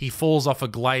food. He falls off a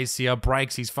glacier,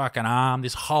 breaks his fucking arm,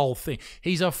 this whole thing.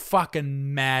 He's a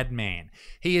fucking madman.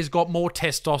 He has got more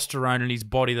testosterone in his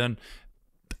body than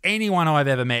anyone I've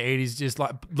ever met. He's just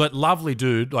like lovely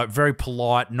dude, like very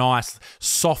polite, nice,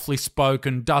 softly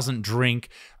spoken, doesn't drink,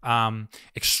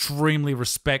 extremely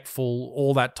respectful,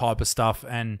 all that type of stuff,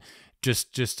 and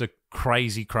just a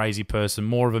crazy, crazy person,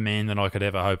 more of a man than I could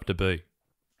ever hope to be.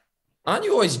 Aren't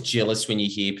you always jealous when you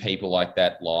hear people like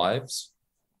that lives?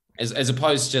 As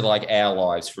opposed to like our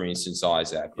lives, for instance,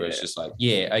 Isaac, where it's just like,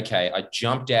 yeah, okay, I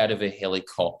jumped out of a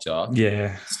helicopter,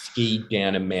 skied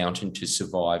down a mountain to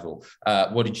survival.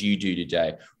 What did you do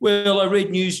today? Well, I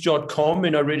read news.com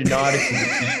and I read an article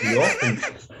that pissed me off.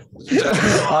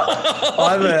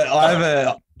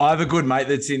 I have a good mate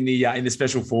that's in the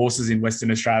special forces in Western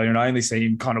Australia, and I only see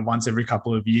him kind of once every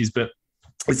couple of years, but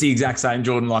it's the exact same,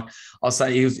 Jordan. Like I'll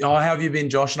say, he goes, "Oh, how have you been,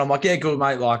 Josh?" And I'm like, "Yeah, good,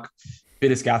 mate. Like,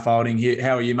 bit of scaffolding here.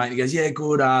 How are you, mate?" And he goes, "Yeah,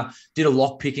 good. Did a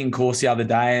lock picking course the other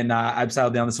day and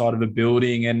abseiled down the side of a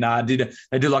building and they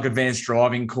did like advanced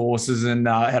driving courses and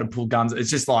how to pull guns. It's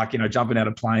just like, jumping out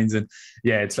of planes and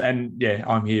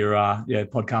I'm here,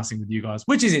 podcasting with you guys,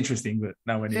 which is interesting, but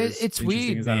nowhere near as it's interesting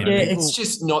weird, as that. man. It's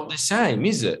just not the same,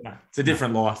 is it? No, it's a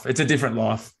different life. It's a different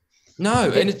life. No,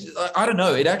 and I don't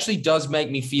know. It actually does make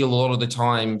me feel a lot of the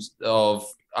times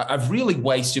I've really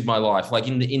wasted my life, like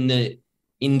in the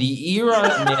era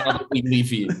now that we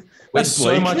live in, where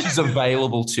so much is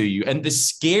available to you. And the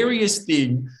scariest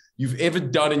thing you've ever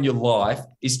done in your life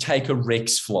is take a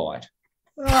Rex flight.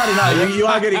 I don't know. You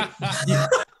are getting...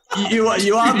 You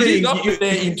are being... up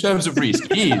there in terms of risk.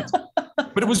 It is.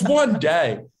 But it was one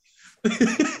day. That's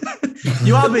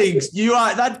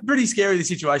pretty scary, the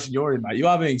situation you're in, mate. You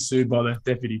are being sued by the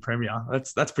Deputy Premier.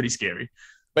 That's pretty scary.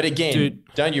 But again,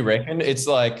 Don't you reckon? It's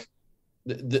like...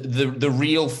 the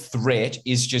real threat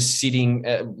is just sitting,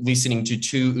 listening to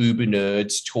two Uber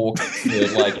nerds talk for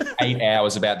like 8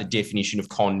 hours about the definition of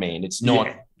con man. It's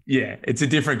not. Yeah, it's a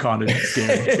different kind of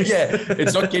scary. Yeah,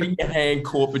 it's not getting your hand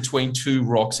caught between two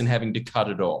rocks and having to cut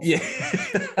it off. Yeah.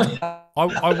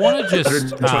 I want to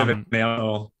just.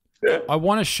 I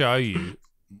want to show you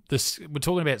this. We're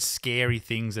talking about scary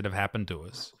things that have happened to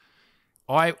us.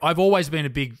 I've always been a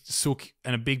big sook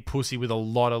and a big pussy with a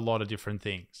lot of different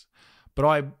things. But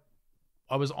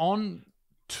I was on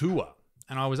tour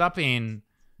and I was up in,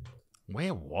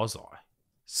 where was I?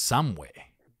 Somewhere.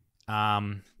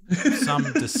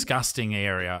 Some disgusting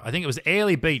area. I think it was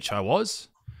Airlie Beach I was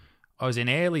in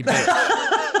Airlie Beach.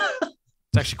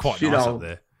 It's actually quite nice up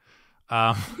there.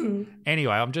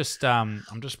 Anyway, I'm just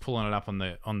pulling it up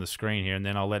on the screen here and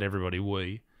then I'll let everybody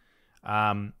wee. If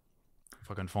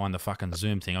I can find the fucking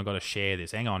Zoom thing, I've got to share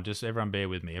this. Hang on, just everyone bear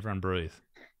with me. Everyone breathe.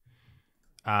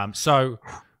 So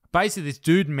basically this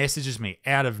dude messages me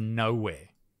out of nowhere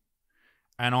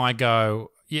and I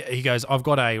go, yeah, he goes, I've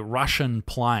got a Russian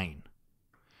plane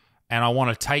and I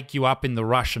want to take you up in the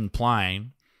Russian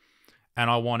plane and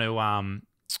I want to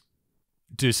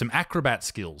do some acrobat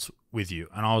skills with you.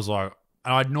 And I was like,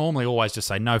 and I'd normally always just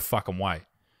say, no fucking way.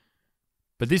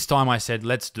 But this time I said,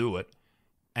 let's do it.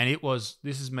 And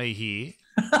this is me here.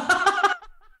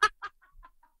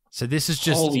 So this is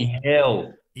just... Holy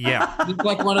hell. Yeah. You look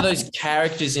like one of those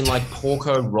characters in like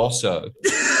Porco Rosso.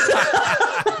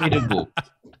 Incredible.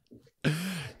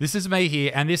 This is me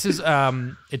here, and this is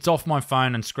it's off my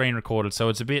phone and screen recorded, so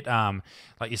it's a bit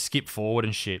like you skip forward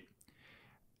and shit.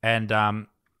 And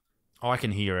I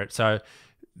can hear it. So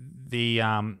the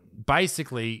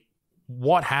basically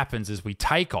what happens is we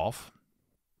take off,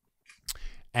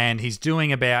 and he's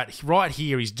doing about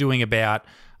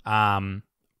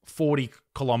 40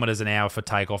 kilometers an hour for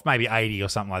takeoff, maybe 80 or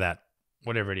something like that,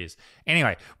 whatever it is.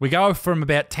 Anyway, we go from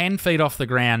about 10 feet off the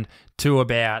ground to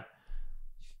about,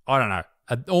 I don't know,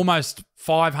 almost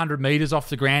 500 meters off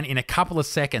the ground in a couple of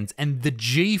seconds. And the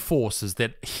G-forces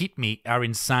that hit me are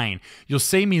insane. You'll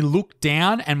see me look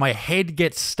down and my head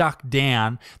gets stuck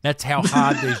down. That's how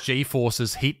hard these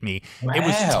G-forces hit me. Wow. It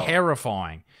was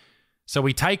terrifying. So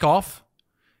we take off.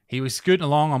 He was scooting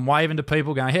along. I'm waving to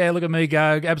people going, hey, look at me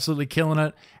go. Absolutely killing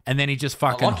it. And then he just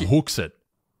fucking hooks it.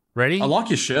 Ready? I like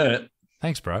your shirt.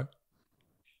 Thanks, bro.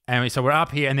 And so we're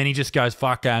up here and then he just goes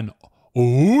fucking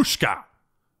ooshka.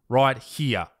 Right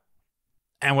here.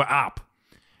 And we're up.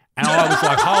 And I was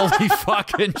like, holy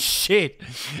fucking shit.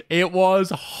 It was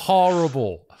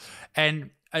horrible.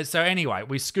 And so anyway,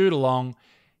 we scoot along.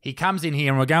 He comes in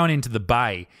here and we're going into the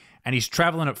bay and he's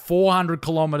traveling at 400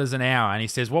 kilometers an hour. And he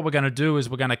says, what we're going to do is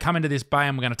we're going to come into this bay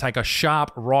and we're going to take a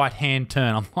sharp right-hand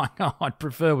turn. I'm like, oh, I'd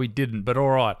prefer we didn't, but all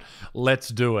right, let's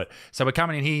do it. So we're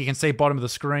coming in here. You can see bottom of the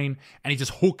screen and he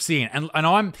just hooks in. And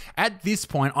I'm, at this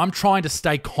point, I'm trying to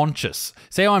stay conscious.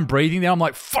 See how I'm breathing there? I'm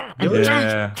like, fuck,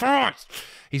 Jesus Christ.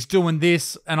 He's doing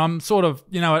this and I'm sort of,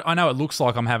 I know it looks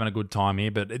like I'm having a good time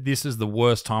here, but this is the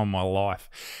worst time of my life.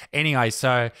 Anyway,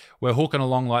 so we're hooking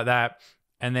along like that.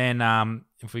 And then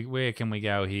where can we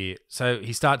go here? So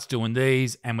he starts doing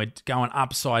these and we're going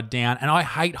upside down. And I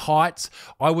hate heights.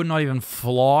 I would not even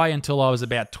fly until I was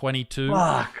about 22.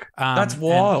 Fuck, that's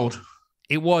wild.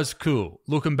 It was cool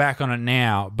looking back on it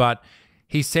now. But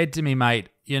he said to me, mate,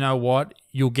 you know what?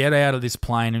 You'll get out of this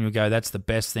plane and you'll go, that's the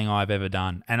best thing I've ever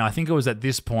done. And I think it was at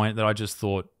this point that I just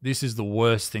thought, this is the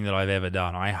worst thing that I've ever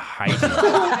done. I hate it.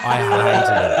 I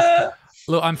hate it.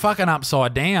 Look, I'm fucking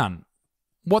upside down.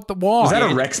 What the why? Was that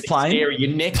a Rex plane?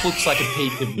 Your neck looks like a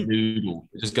piece of noodle.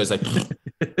 It just goes like...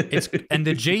 And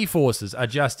the G-forces are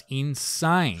just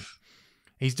insane.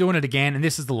 He's doing it again, and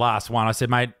this is the last one. I said,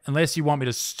 mate, unless you want me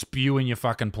to spew in your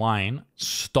fucking plane,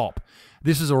 stop.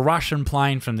 This is a Russian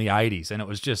plane from the 80s, and it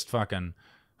was just fucking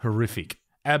horrific.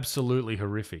 Absolutely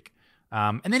horrific.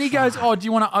 And then he goes, oh, do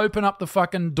you want to open up the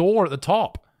fucking door at the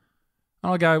top?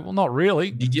 And I go, well, not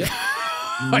really. Did you?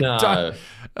 No.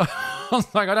 I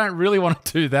was like, I don't really want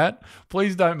to do that.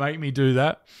 Please don't make me do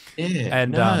that. Yeah,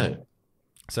 and no.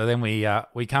 So then we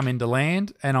come into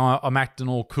land, and I'm acting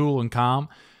all cool and calm.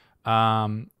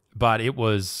 But it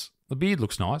was, the beard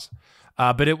looks nice.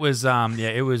 But it was,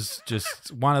 it was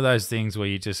just one of those things where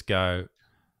you just go,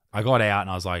 I got out and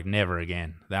I was like, never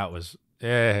again. That was,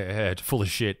 full of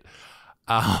shit.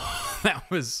 It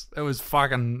was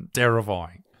fucking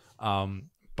terrifying.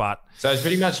 So it's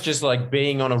pretty much just like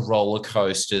being on a roller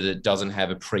coaster that doesn't have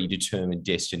a predetermined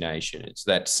destination. It's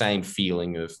that same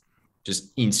feeling of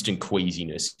just instant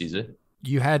queasiness, is it?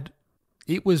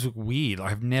 It was weird.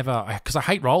 I've never, because I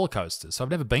hate roller coasters, so I've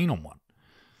never been on one.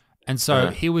 And so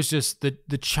he was just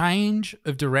the change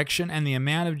of direction and the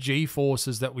amount of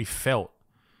G-forces that we felt.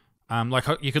 Like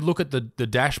you could look at the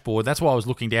dashboard. That's why I was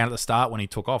looking down at the start when he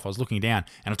took off. I was looking down,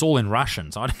 and it's all in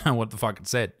Russian, so I don't know what the fuck it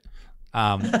said.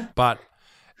 But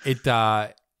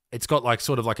it's got like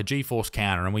sort of like a G-force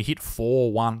counter, and we hit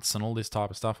 4 once and all this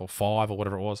type of stuff, or 5 or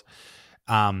whatever it was.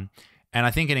 And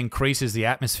I think it increases the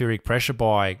atmospheric pressure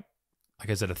by, like,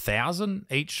 is it 1,000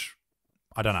 each?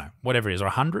 I don't know, whatever it is, or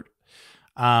 100.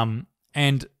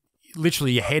 And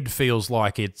literally your head feels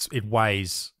like it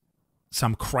weighs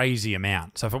some crazy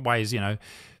amount. So if it weighs,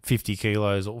 50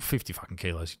 kilos or 50 fucking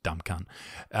kilos, you dumb cunt,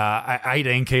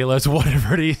 18 kilos or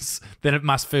whatever it is, then it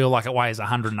must feel like it weighs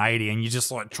 180, and you're just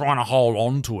like trying to hold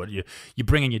on to it. You're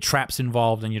bringing your traps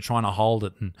involved, and you're trying to hold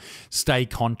it and stay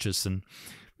conscious. And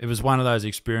it was one of those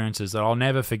experiences that I'll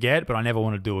never forget, but I never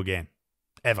want to do again.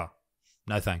 Ever.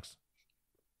 No thanks.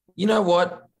 You know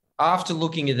what? After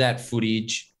looking at that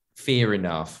footage, fair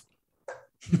enough.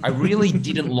 I really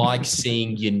didn't like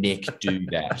seeing your neck do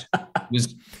that.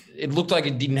 It looked like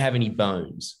it didn't have any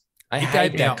bones. I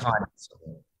hate that kind of stuff.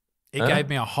 It gave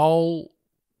me a whole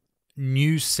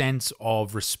new sense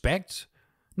of respect.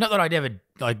 Not that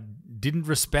I didn't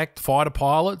respect fighter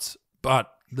pilots,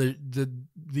 but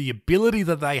the ability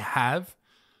that they have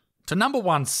to, number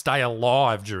one, stay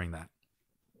alive during that,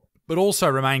 but also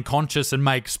remain conscious and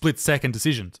make split-second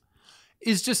decisions,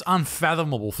 is just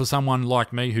unfathomable for someone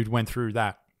like me who'd went through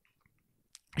that.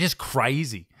 Just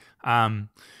crazy.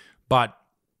 But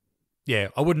yeah,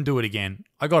 I wouldn't do it again.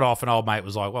 I got off, and old mate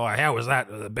was like, well, how was that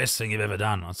the best thing you've ever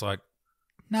done? I was like,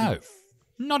 no,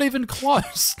 not even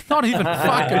close. Not even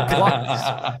fucking close.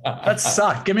 That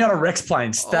sucked. Get me on a Rex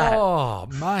plane stat. Oh,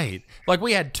 mate. Like,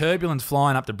 we had turbulence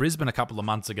flying up to Brisbane a couple of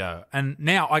months ago, and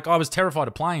now, like, I was terrified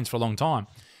of planes for a long time.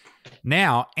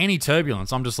 Now, any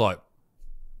turbulence, I'm just like,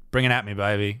 bring it at me,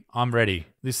 baby. I'm ready.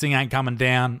 This thing ain't coming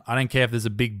down. I don't care if there's a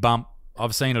big bump.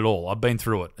 I've seen it all. I've been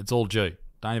through it. It's all due.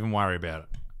 Don't even worry about it.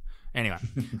 Anyway,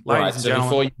 ladies and gentlemen.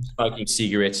 Before you were smoking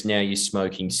cigarettes, now you're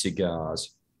smoking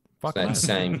cigars. Fuck that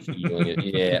same feeling.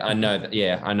 Yeah, I know that.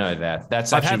 Yeah, I know that.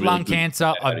 That's I've had really lung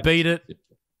cancer. I beat it.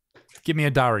 Give me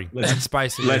a durry. That's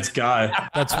basically. Let's go.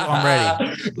 That's I'm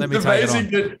ready. Let me it's take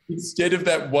amazing it on. That instead of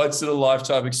that once in a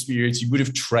lifetime experience, you would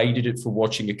have traded it for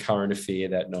watching a current affair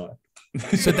that night.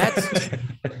 So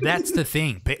that's the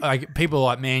thing. Like, people are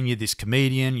like, man, you're this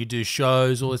comedian, you do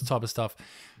shows, all this type of stuff.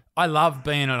 I love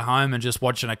being at home and just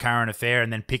watching a current affair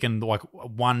and then picking like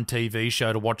one TV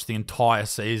show to watch the entire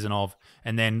season of,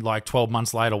 and then like 12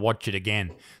 months later watch it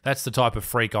again. That's the type of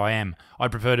freak I am. I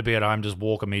prefer to be at home just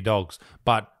walking me dogs,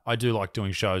 but I do like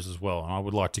doing shows as well, and I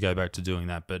would like to go back to doing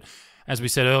that. But as we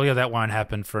said earlier, that won't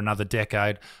happen for another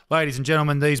decade. Ladies and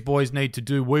gentlemen, these boys need to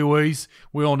do wee-wees.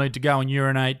 We all need to go and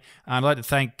urinate. I'd like to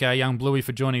thank young Bluey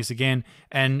for joining us again.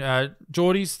 And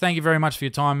Jordies, thank you very much for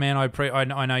your time, man.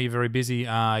 I know you're very busy.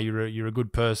 You're a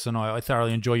good person. I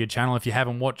thoroughly enjoy your channel. If you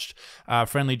haven't watched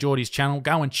Friendly Jordies' channel,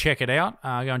 go and check it out. Go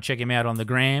and check him out on the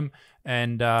gram.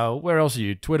 And where else are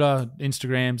you? Twitter,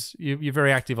 Instagrams. You're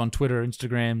very active on Twitter,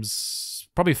 Instagrams,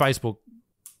 probably Facebook.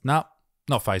 No,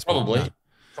 not Facebook. Probably. No.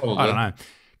 I don't know.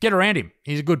 Get around him.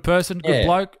 He's a good person, good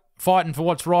bloke, fighting for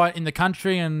what's right in the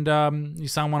country, and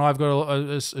he's someone I've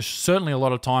got certainly a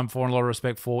lot of time for and a lot of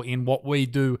respect for in what we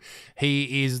do.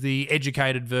 He is the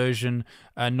educated version,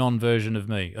 a non-bearded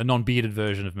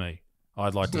version of me,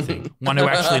 I'd like to think. One who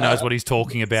actually knows what he's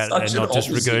talking about and not just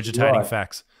regurgitating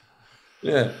facts.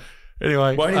 Yeah.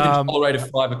 Anyway. Won't even tolerate a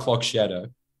 5 o'clock shadow.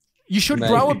 You should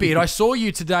grow a beard. I saw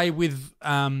you today with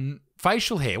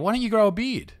facial hair. Why don't you grow a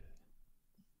beard?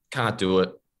 Can't do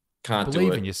it.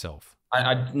 Believe in yourself.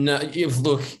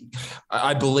 Look,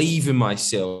 I believe in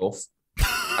myself.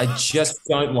 I just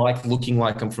don't like looking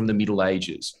like I'm from the Middle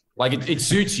Ages. Like, it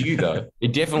suits you, though.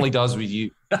 It definitely does with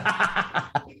you. Look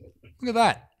at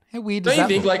that. How weird does Don't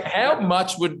that you think, look? like,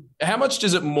 how much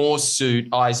does it more suit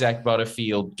Isaac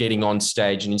Butterfield getting on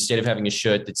stage and instead of having a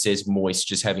shirt that says moist,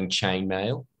 just having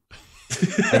chainmail?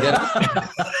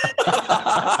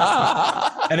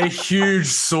 And a huge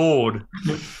sword.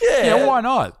 Yeah, why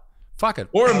not? Fuck it.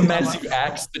 Or a massive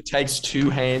axe that takes 2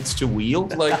 hands to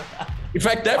wield. Like, in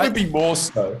fact, that would be more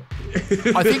so.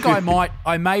 I think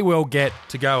I may well get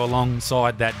to go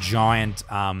alongside that giant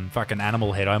fucking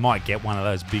animal head. I might get one of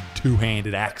those big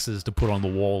 2-handed axes to put on the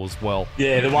wall as well.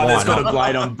 Yeah, the one that's got a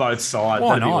blade on both sides.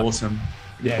 That'd be awesome.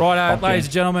 Yeah, right, ladies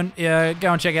and gentlemen,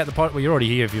 go and check out the pod. Well, you're already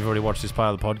here if you've already watched this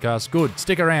part of the podcast. Good.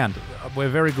 Stick around. We're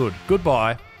very good.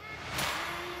 Goodbye.